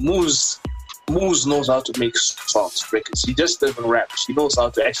Moose is Moose knows how to make songs, records. She just doesn't rap. She knows how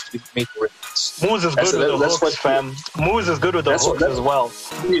to actually make records. Moose is good with the hooks, fam. Moose is good with the hooks as well.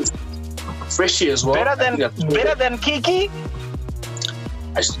 Freshie as well. Better than Kiki?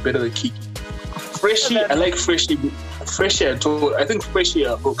 Actually, better than Kiki. Freshie, I like Freshie. Freshie, I think Freshie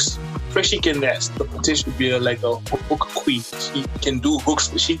hooks. Freshie can have the potential to be like a hook queen. She can do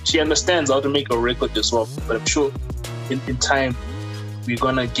hooks. She understands how to make a record as well. But I'm sure in time we're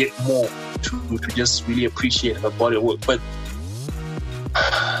gonna get more to just really appreciate her body of work. But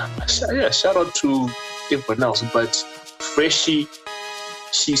shout out to everyone else. But Freshie,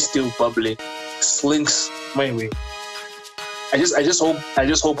 she's still bubbling. Slinks, my way. I just hope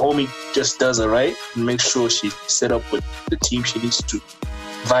homie just does it right and make sure she's set up with the team she needs to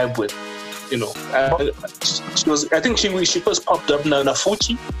vibe with. You know, I think she first popped up na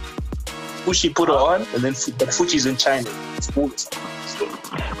Fuji. Fuji put her on, and then Fuji's in China.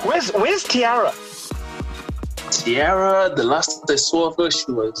 Where's Tiara? Tiara, the last I saw of her, she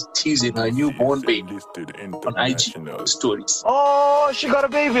was teasing her newborn baby on IG stories. Oh, she got a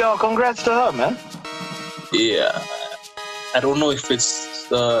baby. Oh, congrats to her, man. Yeah. I don't know if it's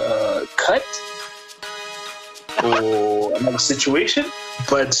cut or another situation,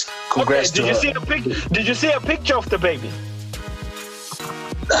 but congrats to her. Did you see a picture of the baby?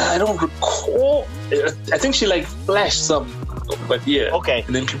 I don't recall. I think she flashed some, but yeah. Okay.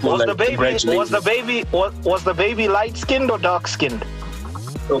 And then people was the baby light skinned or dark skinned?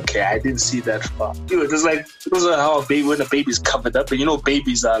 Okay, I didn't see that far. It was how when a baby's covered up, and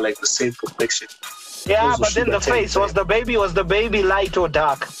babies are the same complexion. Yeah, but then the face was the baby light or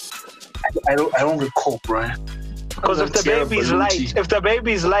dark? I don't recall, Brian. Because if the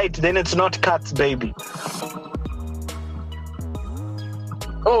baby's light, then it's not Kat's baby.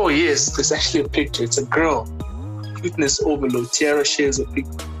 Oh yes, there's actually a picture. It's a girl. Cuteness overload. Tiara shares a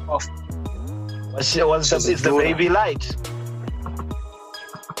picture of. Is the baby light?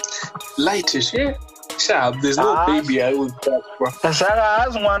 Lightish, yeah. Sharp. There's no baby I would touch, bro. I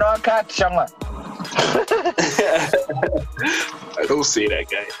don't say that,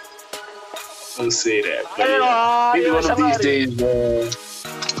 guy. Don't say that. But yeah, maybe one of these days.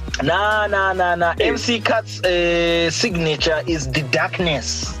 Nah. MC Kat's signature is the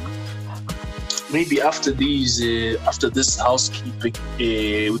darkness. Maybe after this housekeeping,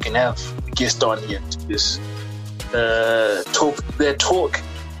 we can have a guest on here to this talk.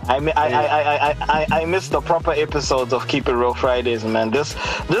 I miss the proper episodes of Keep It Real Fridays, man. This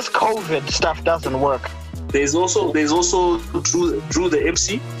COVID stuff doesn't work. There's also Drew the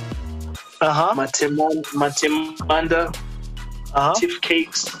MC. Matemanda. Tiff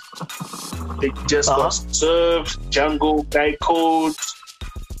Cakes. They just got served. Django, Guy Code,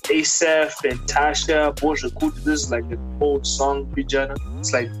 ASAP, and Tasha, Boja Kudu. This is an old song, Pijana.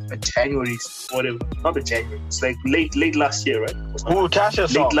 It's a January, whatever. Not a January. It's late last year, right? Ooh, Tasha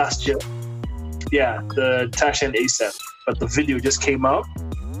song. Late last year. Yeah, the Tasha and ASAP. But the video just came out.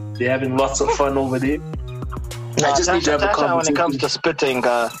 They're having lots of fun over there. I just need to have a conversation. When it comes to spitting,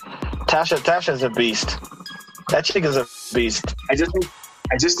 Tasha's a beast. That chick is a beast.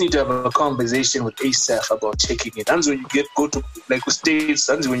 I just need to have a conversation with ASAP about checking it. And when you go to like with states,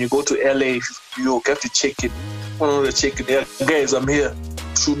 and when you go to LA, you have to check it. Yeah, guys, I'm here.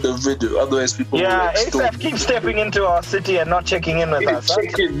 Shoot the video. Otherwise, people. Yeah, ASAP keeps stepping into our city and not checking in with us.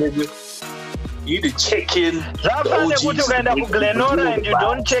 Check in, nigga. You need to check in. And you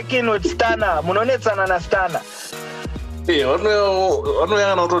don't check in with Stana. Stana. Yeah, I know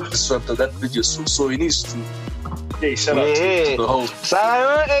that video, so he needs to. Hey, shout out to the whole. So,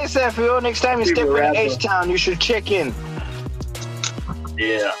 ASAP, next time you step in H-Town, you should check in.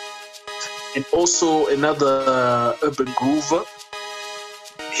 Yeah. And also another urban groover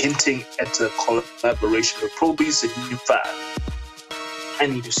hinting at a collaboration with Probeats and U5. I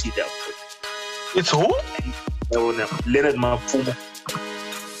need to see that one. It's who? Leonard Mapfumo.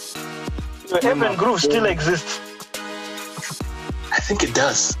 Urban Groove still exists. I think it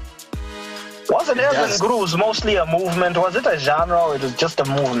does. Wasn't Urban Grooves mostly a movement? Was it a genre or it was just a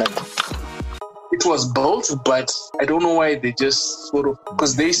movement? It was both, but I don't know why they just sort of,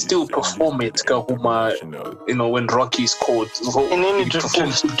 because they still perform it, Kahuma, when Rocky's called.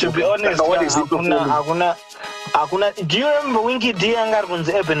 To be honest, do you remember Winky D angargun's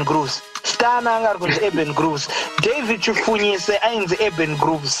Urban Grooves? Stan angargun's Urban Grooves. David Chufunyise ain's Urban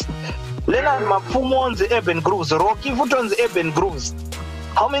Grooves. Leonard Mapfumon's Urban Grooves. Rocky Vuton's Urban Grooves.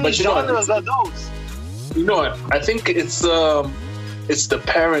 How many genres are those? You know what? I think it's the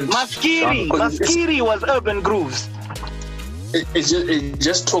parent. Maskiri was Urban Grooves. It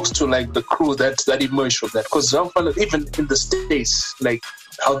just talks to like the crew that emerged from that. Because even in the States, like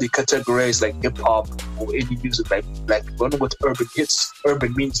how they categorize like hip hop or any music, like when what urban hits,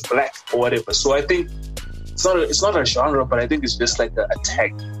 urban means black or whatever. So I think it's not a genre, but I think it's just like a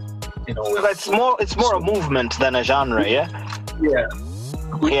tag. It's more a movement than a genre, yeah. Yeah.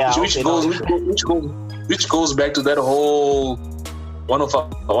 Which goes back to that whole one of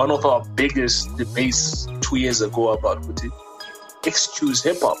our biggest debates 2 years ago about excuse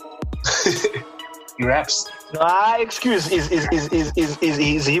hip hop. He raps. No, excuse is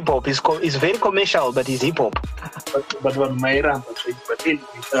hip hop. He's very commercial, but he's hip hop. But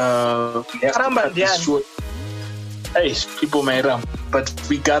hey, people may ram, but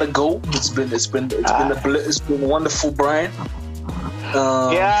we gotta go. It's been wonderful, Brian.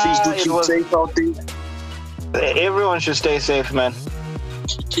 Please do keep safe out there. Everyone should stay safe, man.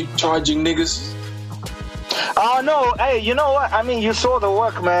 Keep charging niggas. Oh no, hey, you know what? I mean, you saw the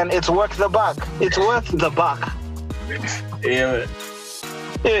work, man. It's worth the buck. It's worth the buck. Yeah.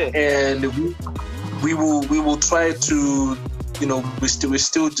 And we will try to, we're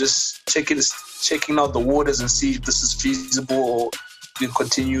still just checking out the waters and see if this is feasible, or we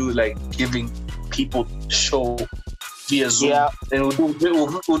continue like giving people show via Zoom. Yeah. And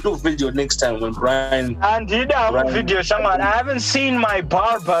we'll do video next time when Brian. And video, Shaman. I haven't seen my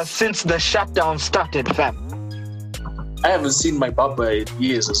barber since the shutdown started, fam. I haven't seen my barber in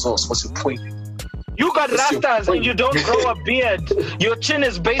years as well. So what's your point? You got rastas and you don't grow a beard. Your chin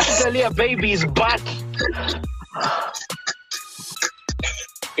is basically a baby's butt.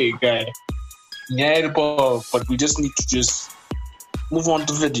 Hey, guy. Yeah, but we just need to move on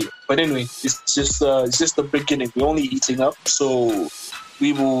to video. But anyway, it's just the beginning. We're only eating up, so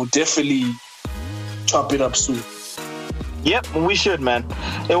we will definitely chop it up soon. Yep, we should, man.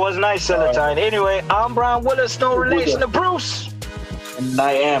 It was nice, Celatine. Anyway, I'm Brian Willis, no relation to Bruce. And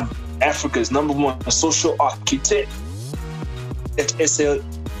I am Africa's #1 social architect at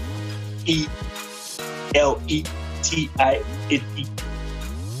SLELETINE.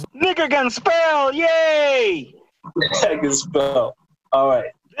 Nigga can spell, yay! I can spell. All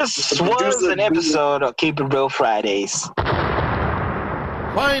right. This was an episode of Keep It Real Fridays.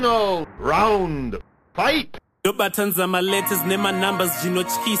 Final round, fight! The buttons on my letters, name my numbers,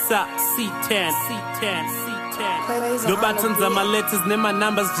 Ginochkisa, C10. The buttons on my letters, name my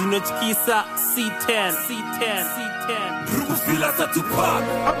numbers, Ginochkisa, C10.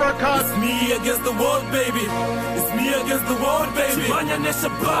 Uppercut! It's me against the world, baby. It's me against the world, baby. Chibanya Nesha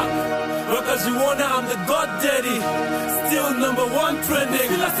Bak. Wakajiwana, I'm the god daddy. Still #1 trending.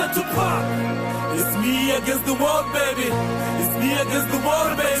 It's me against the world, baby. It's me against the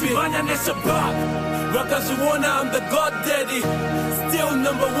world, baby. Chibanya Nesha Bak. Wakajiwana, I'm the god daddy. Still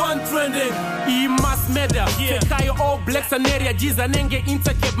number one trending. E mass media. Kekayo all blacks and area. Jiza nenge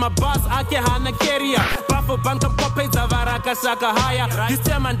intercept my bars. Ake hana carrier. Bafo banka pope zavaraka shaka haya. This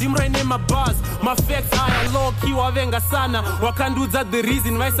time and dimre name my bars. My facts higher. Low key wavenga sana. Wakanduza the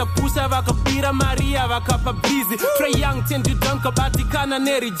reason. Vaisa pusha vakapira Maria vakapa busy. Trey Young tend to dunk up atikana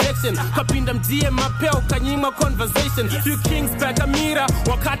ne rejection. Kapinda mdie mapeo kanyima conversation. Few kings back Amira.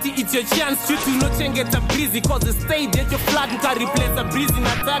 Wakati it's your chance. Chutu no chengeta breezy. Cause the stage at your flat nka replace a breezy in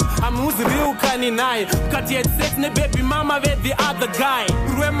attack. I'm who's real kani nae. Kati had sex ne baby mama with the other guy.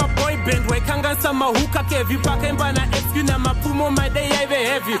 Rwe my boy band. Waikanga sama huka kevi. Paka mbana FQ na mapumo my day ive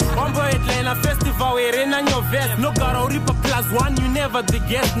heavy. Ombo headliner festival erena nyo vest. No garo ripa +1 you never the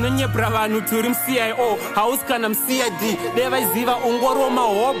guest. Nenye brava nuturim CIO. House kanam CID. Deva iziva ungoro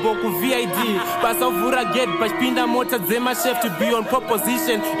mahobo ku VID. Basa vura get bashpinda mota zema chef to be on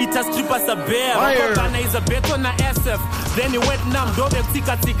proposition. Ita strippers a bear. Wakokana is a beto na SF. Then he went nam dobe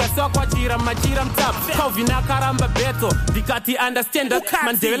tika tika. So kwa chira machira mtap. Kauvina karamba beto. Dikati understand that.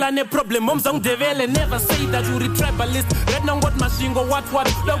 Mandela ne problem. Momzong devele never say that you retribalist. Red now what mashingo what.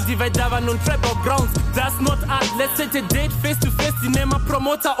 Love divide dava non tribal grounds. That's not art. Let's set a date face to face. The name a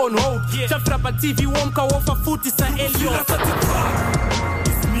promoter on hold. Chafrapa TV wonka wofa foot is a Elio.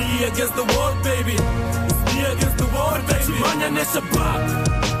 It's me against the world, baby. It's me against the world, baby. Manya nesha back.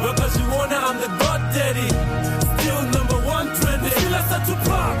 Because you wanna, I'm the god daddy. Still number one trending. Still as a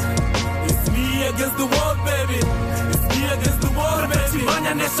Tupac. It's me against the world, baby. It's me against the world, baby.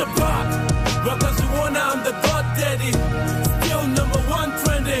 Manya nesha back. Because you wanna, I'm the god daddy. Still number one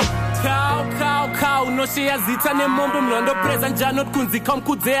trending. Cow, no shea zita ne mombo mlondo present janot kunzika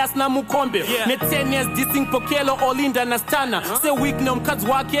mkudzea na mukombe ne 10 years dissing pokelo olinda na stana say week no mkazi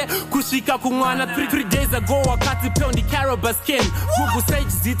wake kushika kumwana 3 days ago wakati peondi carabas skin kubu sage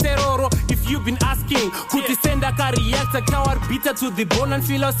ziteroro if you've been asking kuti senda ka reactor kawar bitter to the bone and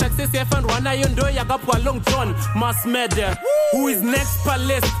feel of success if and wana yondo yakapwa long john mass media who is next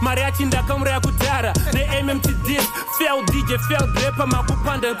palace mariachi ndakamre yakudara ne mmtd fail dj fail rapper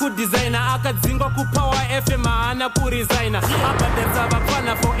makupanda ku designer akadzinga ku power FM ana ku resigner abadenza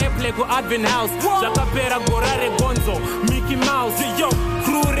bafana for airplay ku advent house jakapera gorare gonzo Mickey Mouse yo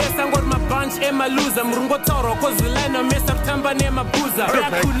crew resa ngor ma bunch emaluza murungo toro cause line me September ne mabuza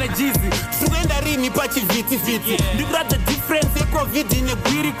yakuna jizi tuenda rini pachi viti ndibrada difference e covid ne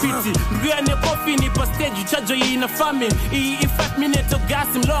gwiri kwiti nduyane coffee ni pa stage chajo ina famine I 5 minutes of gas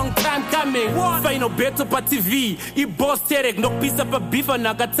long time coming final beto pa TV I boss terek no pisa pa bifa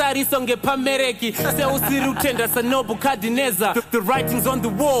na gatari songe pa mereki se usiri utenda sa Nebuchadnezzar the writings on the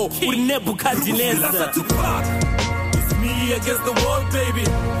wall with Nebuchadnezzar it's me against the world baby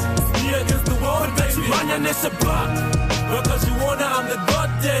it's me against the world baby manya nesha back because you wanna I'm the god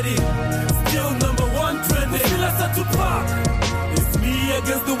daddy still number one trending still as a Tupac it's me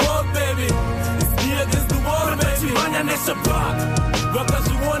against the world baby it's me against the world baby manya nesha back because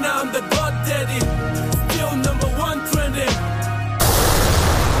you wanna I'm the god daddy still number one trending.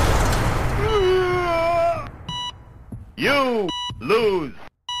 You lose.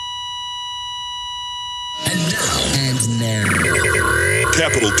 And now.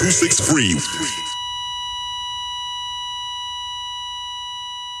 Capital 263.